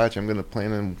fun to watch. I'm going to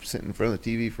plan on sitting in front of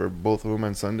the TV for both of them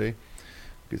on Sunday.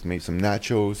 Just maybe some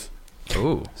nachos.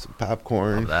 Ooh. Some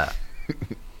popcorn. Love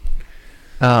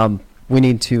that. We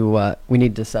need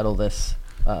to settle this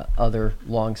other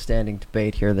long-standing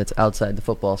debate here that's outside the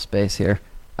football space here.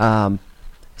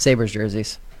 Sabres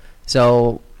jerseys.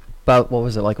 So about, what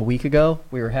was it, like a week ago,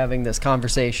 we were having this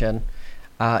conversation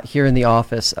here in the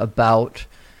office about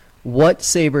what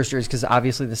Sabres jerseys, because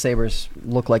obviously the Sabres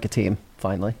look like a team,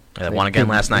 finally. Yeah, they won again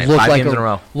last night, 5 games in a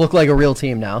row. Look like a real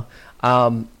team now.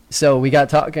 So we got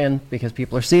talking because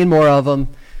people are seeing more of them.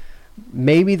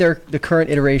 Maybe the current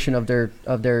iteration of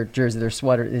their jersey, their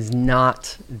sweater, is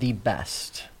not the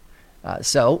best.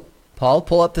 So, Paul,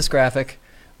 pull up this graphic.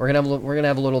 We're gonna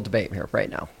have a little debate here right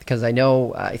now because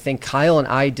I think Kyle and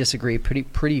I disagree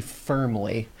pretty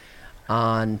firmly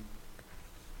on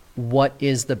what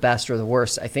is the best or the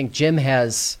worst. I think Jim,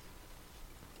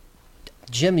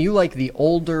 you like the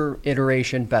older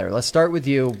iteration better. Let's start with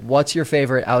you. What's your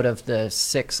favorite out of the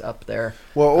 6 up there?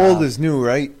 Well, old is new,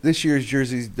 right? This year's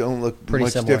jerseys don't look pretty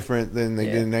much similar. Different than they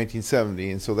did in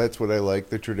 1970, and so that's what I like,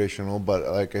 the traditional. But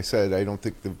like I said, I don't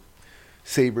think the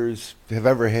Sabres have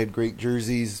ever had great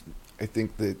jerseys. I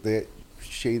think that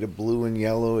shade of blue and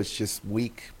yellow is just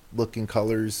weak-looking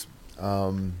colors.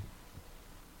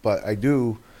 But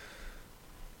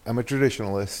I'm a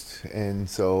traditionalist, and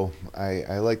so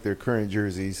I like their current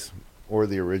jerseys or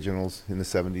the originals in the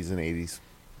 70s and 80s.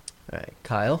 All right,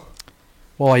 Kyle?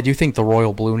 Well, I do think the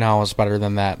royal blue now is better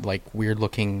than that like weird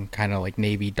looking kind of like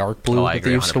navy dark blue I that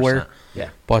agree they used to wear. 100%. Yeah.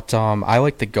 But I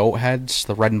like the goat heads,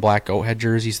 the red and black goat head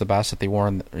jerseys, the best that they wore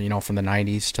in, from the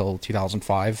 90s till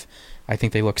 2005. I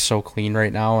think they look so clean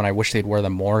right now, and I wish they'd wear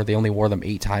them more. They only wore them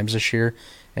 8 times this year,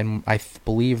 and I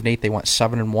believe, Nate, they went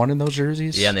 7-1 in those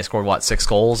jerseys. Yeah, and they scored, 6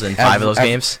 goals in 5 of those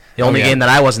games? The Oh, only yeah. game that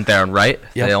I wasn't there in, right?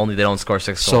 Yep. They don't score 6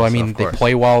 goals. So, I mean, of they course.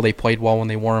 play well. They played well when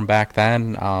they wore them back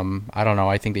then. I don't know.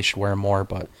 I think they should wear them more,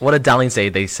 but... What did Dowling say?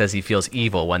 They says he feels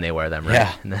evil when they wear them,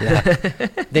 right? Yeah.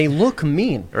 They look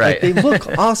mean. Right. Like, they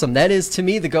look awesome. That is, to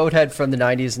me, the goat head from the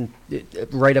 90s and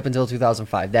right up until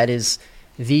 2005. That is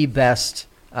the best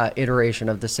iteration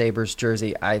of the Sabres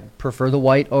jersey. I prefer the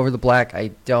white over the black.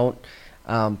 I don't.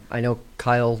 I know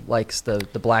Kyle likes the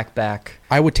black back.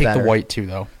 I would take better. the white, too,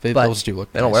 though. But those do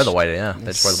look They don't nice. wear the white, yeah. They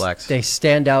just wear the blacks. They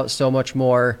stand out so much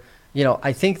more.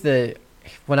 I think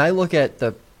when I look at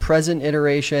the present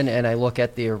iteration and I look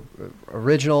at the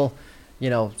original,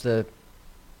 they're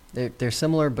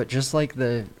similar, but just like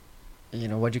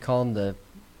what'd you call them,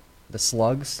 the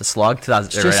slugs. The slug, It's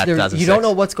just 2006. you don't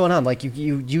know what's going on. Like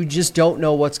you just don't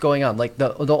know what's going on. Like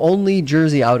the only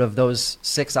jersey out of those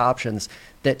 6 options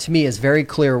that to me is very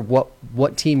clear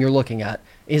what team you're looking at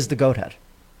is the goat head.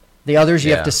 The others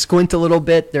you have to squint a little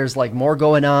bit. There's like more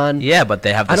going on. Yeah, but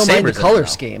they have the I don't Sabres mind the in it, color though.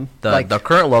 scheme. The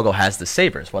current logo has the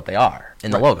Sabres, what they are,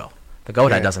 in the logo. The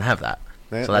goat head doesn't have that.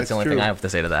 So that's the only thing I have to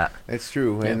say to that. That's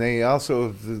true. And they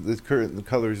also, the current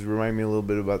colors remind me a little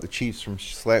bit about the Chiefs from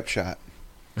Slapshot.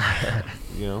 I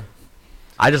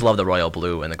just love the royal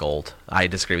blue and the gold. I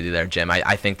disagree with you there, Jim.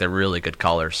 I think they're really good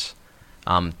colors.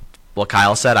 What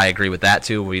Kyle said, I agree with that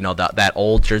too. We know that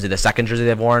old jersey, the second jersey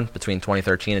they've worn between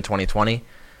 2013 and 2020,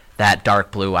 that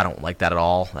dark blue, I don't like that at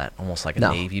all. That almost like a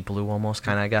navy blue almost,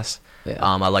 kind of, I guess. Yeah.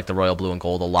 I like the royal blue and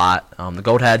gold a lot. The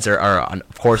goat heads are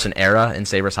of course, an era in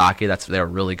Sabres hockey. They were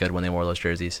really good when they wore those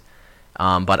jerseys.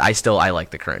 But I like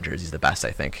the current jerseys the best,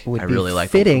 I think. I really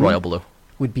like the royal blue.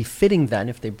 Would be fitting then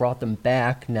if they brought them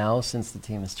back now since the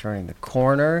team is turning the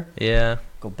corner. Yeah.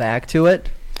 Go back to it.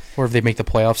 Or if they make the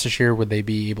playoffs this year, would they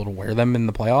be able to wear them in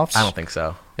the playoffs? I don't think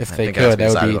so. If I they think it has could, to be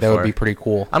that decided would be pretty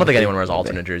cool. I don't think anyone wears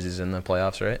alternate jerseys in the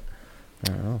playoffs, right?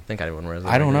 I don't know. I think anyone wears.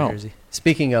 I don't know. Jersey.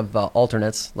 Speaking of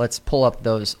alternates, let's pull up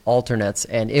those alternates.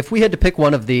 And if we had to pick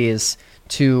one of these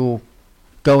to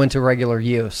go into regular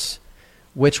use,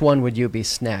 which one would you be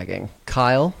snagging?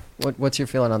 Kyle, what's your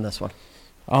feeling on this one?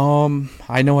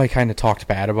 I know I kind of talked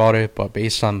bad about it, but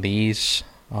based on these,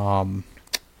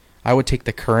 I would take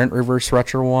the current reverse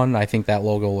retro one. I think that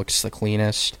logo looks the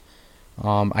cleanest.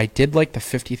 I did like the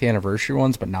 50th anniversary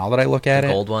ones, but now that I look at The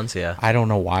it, gold ones, yeah. I don't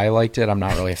know why I liked it. I'm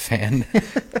not really a fan.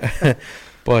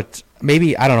 But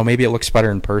maybe, I don't know, maybe it looks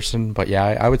better in person. But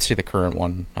yeah, I would say the current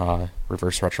one,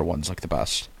 reverse retro one's like the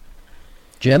best.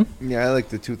 Jim? Yeah, I like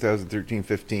the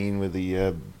 2013-15 with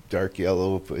the dark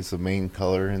yellow as the main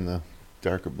color and the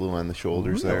darker blue on the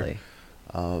shoulders Really?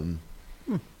 there.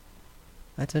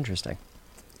 That's interesting.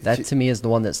 That to me is the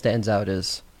one that stands out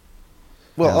as.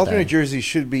 Well, alternate jerseys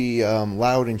should be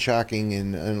loud and shocking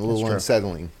and a little true.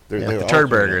 unsettling. They're The alternate.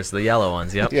 turd burgers, the yellow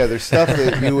ones, yep. Yeah, there's stuff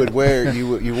that you would wear.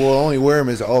 You will only wear them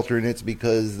as alternates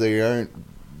because they aren't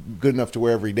good enough to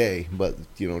wear every day. But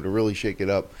to really shake it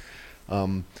up,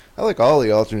 I like all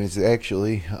the alternates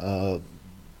actually.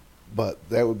 But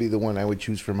that would be the one I would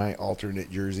choose for my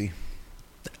alternate jersey.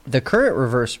 The current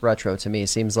reverse retro to me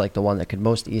seems like the one that could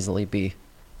most easily be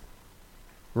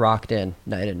rocked in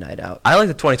night in, night out. I like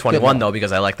the 2021 though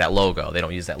because I like that logo. They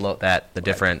don't use the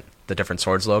different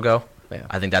swords logo. Yeah.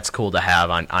 I think that's cool to have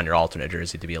on your alternate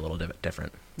jersey to be a little bit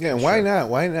different. Yeah, and why not?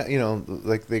 Why not?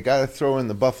 Like they got to throw in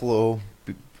the Buffalo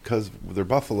because they're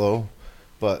Buffalo,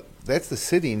 but that's the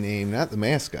city name, not the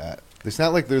mascot. It's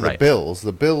not like they're the Bills.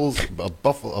 The Bills,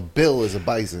 a bill is a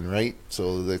bison, right?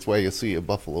 So that's why you see a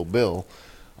Buffalo Bill.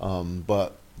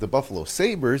 But the Buffalo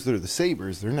Sabres, they're the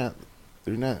Sabres. They're not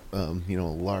a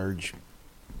large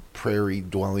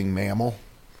prairie-dwelling mammal.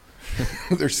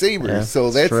 They're Sabres. Yeah, so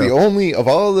that's true. the only of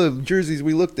all the jerseys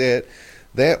we looked at.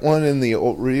 That one and the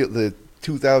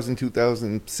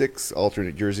 2000-2006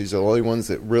 alternate jerseys are the only ones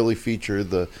that really feature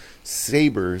the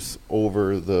Sabres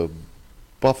over the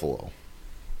Buffalo.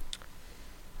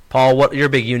 Paul, you're a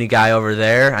big uni guy over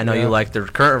there. I know you like the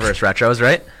current reverse retros,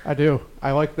 right? I do.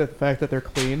 I like the fact that they're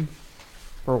clean,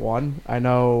 for one. I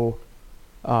know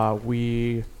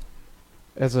we,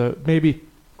 as a maybe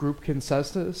group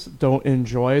consensus, don't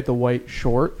enjoy the white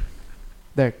short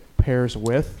that pairs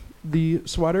with the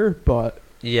sweater, but...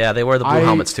 Yeah, they wear the blue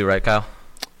helmets too, right, Kyle?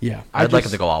 Yeah. I'd like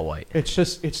them to go all white.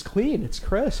 It's clean. It's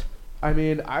crisp. I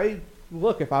mean,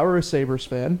 if I were a Sabres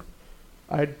fan,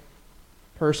 I'd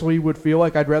personally would feel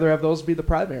like I'd rather have those be the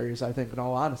primaries, I think, in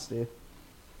all honesty.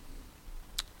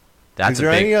 Is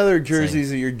there any other jerseys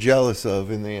that you're jealous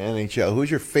of in the NHL? Who's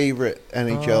your favorite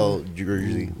NHL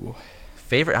jersey?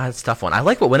 Favorite? That's a tough one. I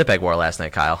like what Winnipeg wore last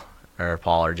night, Kyle. Or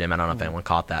Paul or Jim. I don't know if anyone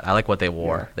caught that. I like what they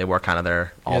wore. Yeah. They wore kind of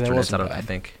their alternates, I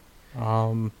think.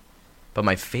 But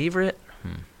my favorite...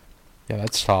 Yeah,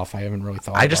 that's tough. I haven't really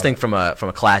thought. I just think from a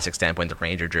classic standpoint, the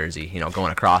Ranger jersey,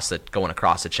 going across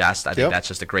the chest. I think that's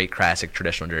just a great classic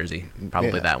traditional jersey.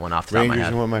 Probably that one off the top of my head.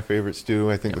 Rangers are one of my favorites too.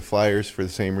 I think the Flyers for the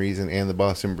same reason, and the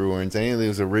Boston Bruins. Any of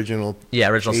those original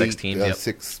 6 teams,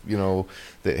 six,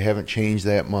 that haven't changed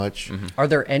that much. Mm-hmm. Are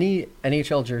there any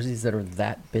NHL jerseys that are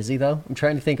that busy though? I'm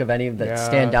trying to think of any that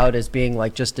stand out as being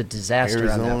like just a disaster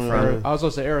on that front. I was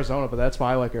going to say Arizona, but that's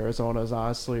why I like Arizona. Is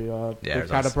honestly, they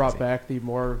kind of brought back the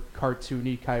more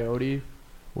cartoony Coyote.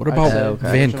 What about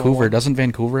Vancouver? Doesn't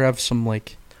Vancouver have some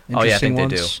interesting I think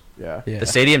ones? They do. Yeah. The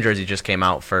stadium jersey just came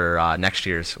out for next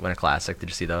year's Winter Classic. Did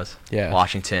you see those? Yeah.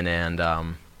 Washington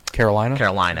and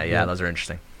Carolina. Yeah, those are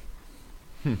interesting.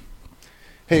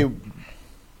 Hey,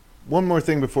 one more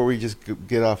thing before we just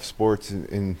get off sports,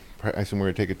 and I assume we're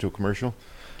going to take it to a commercial.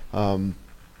 The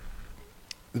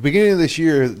beginning of this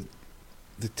year,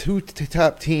 the two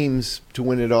top teams to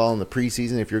win it all in the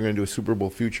preseason, if you're going to do a Super Bowl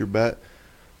future bet,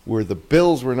 were the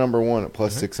Bills were number one at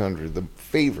plus 600, the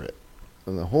favorite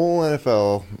in the whole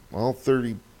NFL, all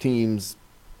 30 teams.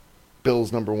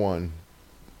 Bills number one,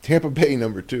 Tampa Bay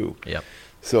number two. Yep.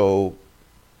 So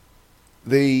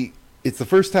it's the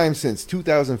first time since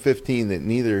 2015 that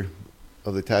neither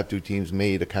of the top two teams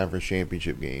made a conference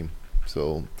championship game.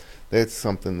 So that's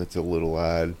something that's a little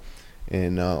odd.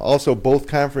 And also, both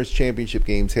conference championship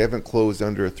games haven't closed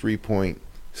under a 3-point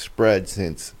spread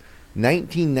since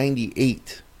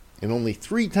 1998, and only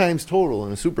 3 times total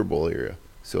in the Super Bowl era.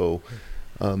 So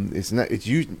it's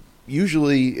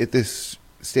usually at this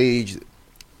stage,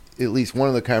 at least one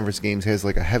of the conference games has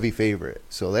like a heavy favorite.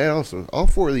 So that also, all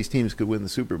 4 of these teams could win the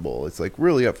Super Bowl. It's like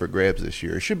really up for grabs this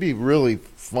year. It should be really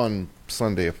fun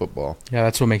Sunday of football. Yeah,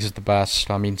 that's what makes it the best.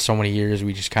 I mean, so many years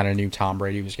we just kind of knew Tom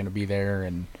Brady was going to be there,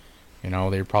 and they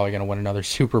were probably going to win another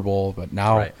Super Bowl. But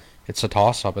now it's a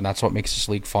toss-up, and that's what makes this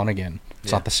league fun again.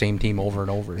 It's not the same team over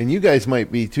and over. And you guys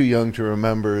might be too young to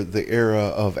remember the era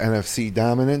of NFC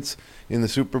dominance in the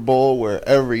Super Bowl, where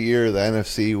every year the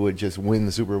NFC would just win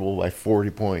the Super Bowl by 40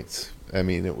 points. I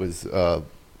mean, it was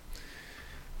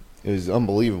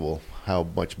unbelievable how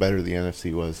much better the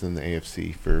NFC was than the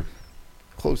AFC for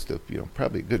close to,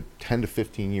 probably a good 10 to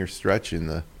 15 year stretch in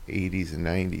the 80s and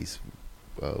 90s,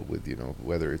 with,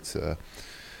 whether it's the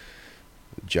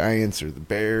Giants or the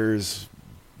Bears.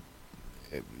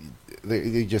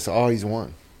 They just always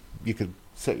won. You could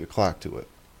set your clock to it.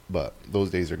 But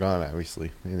those days are gone,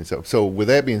 obviously. And so with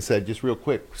that being said, just real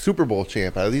quick, Super Bowl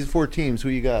champ, out of these 4 teams, who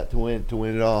you got to win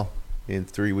it all in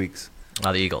 3 weeks?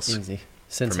 The Eagles. Easy.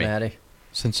 Cincinnati.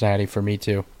 Cincinnati for me,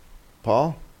 too.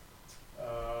 Paul?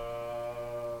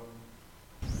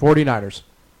 49ers.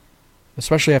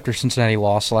 Especially after Cincinnati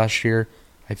lost last year,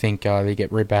 I think they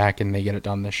get right back and they get it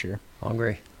done this year.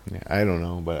 Hungry. Yeah, I don't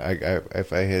know, but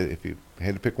if you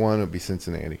had to pick one, it would be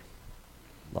Cincinnati.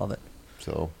 Love it.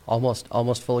 So almost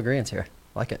full agreement here.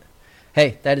 Like it.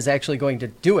 Hey, that is actually going to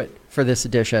do it for this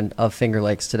edition of Finger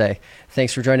Lakes today.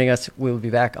 Thanks for joining us. We will be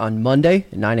back on Monday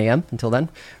at 9 a.m. Until then,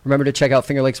 remember to check out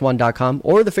fingerlakes1.com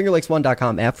or the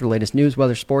fingerlakes1.com app for the latest news,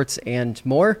 weather, sports, and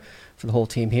more. For the whole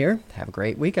team here, have a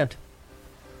great weekend.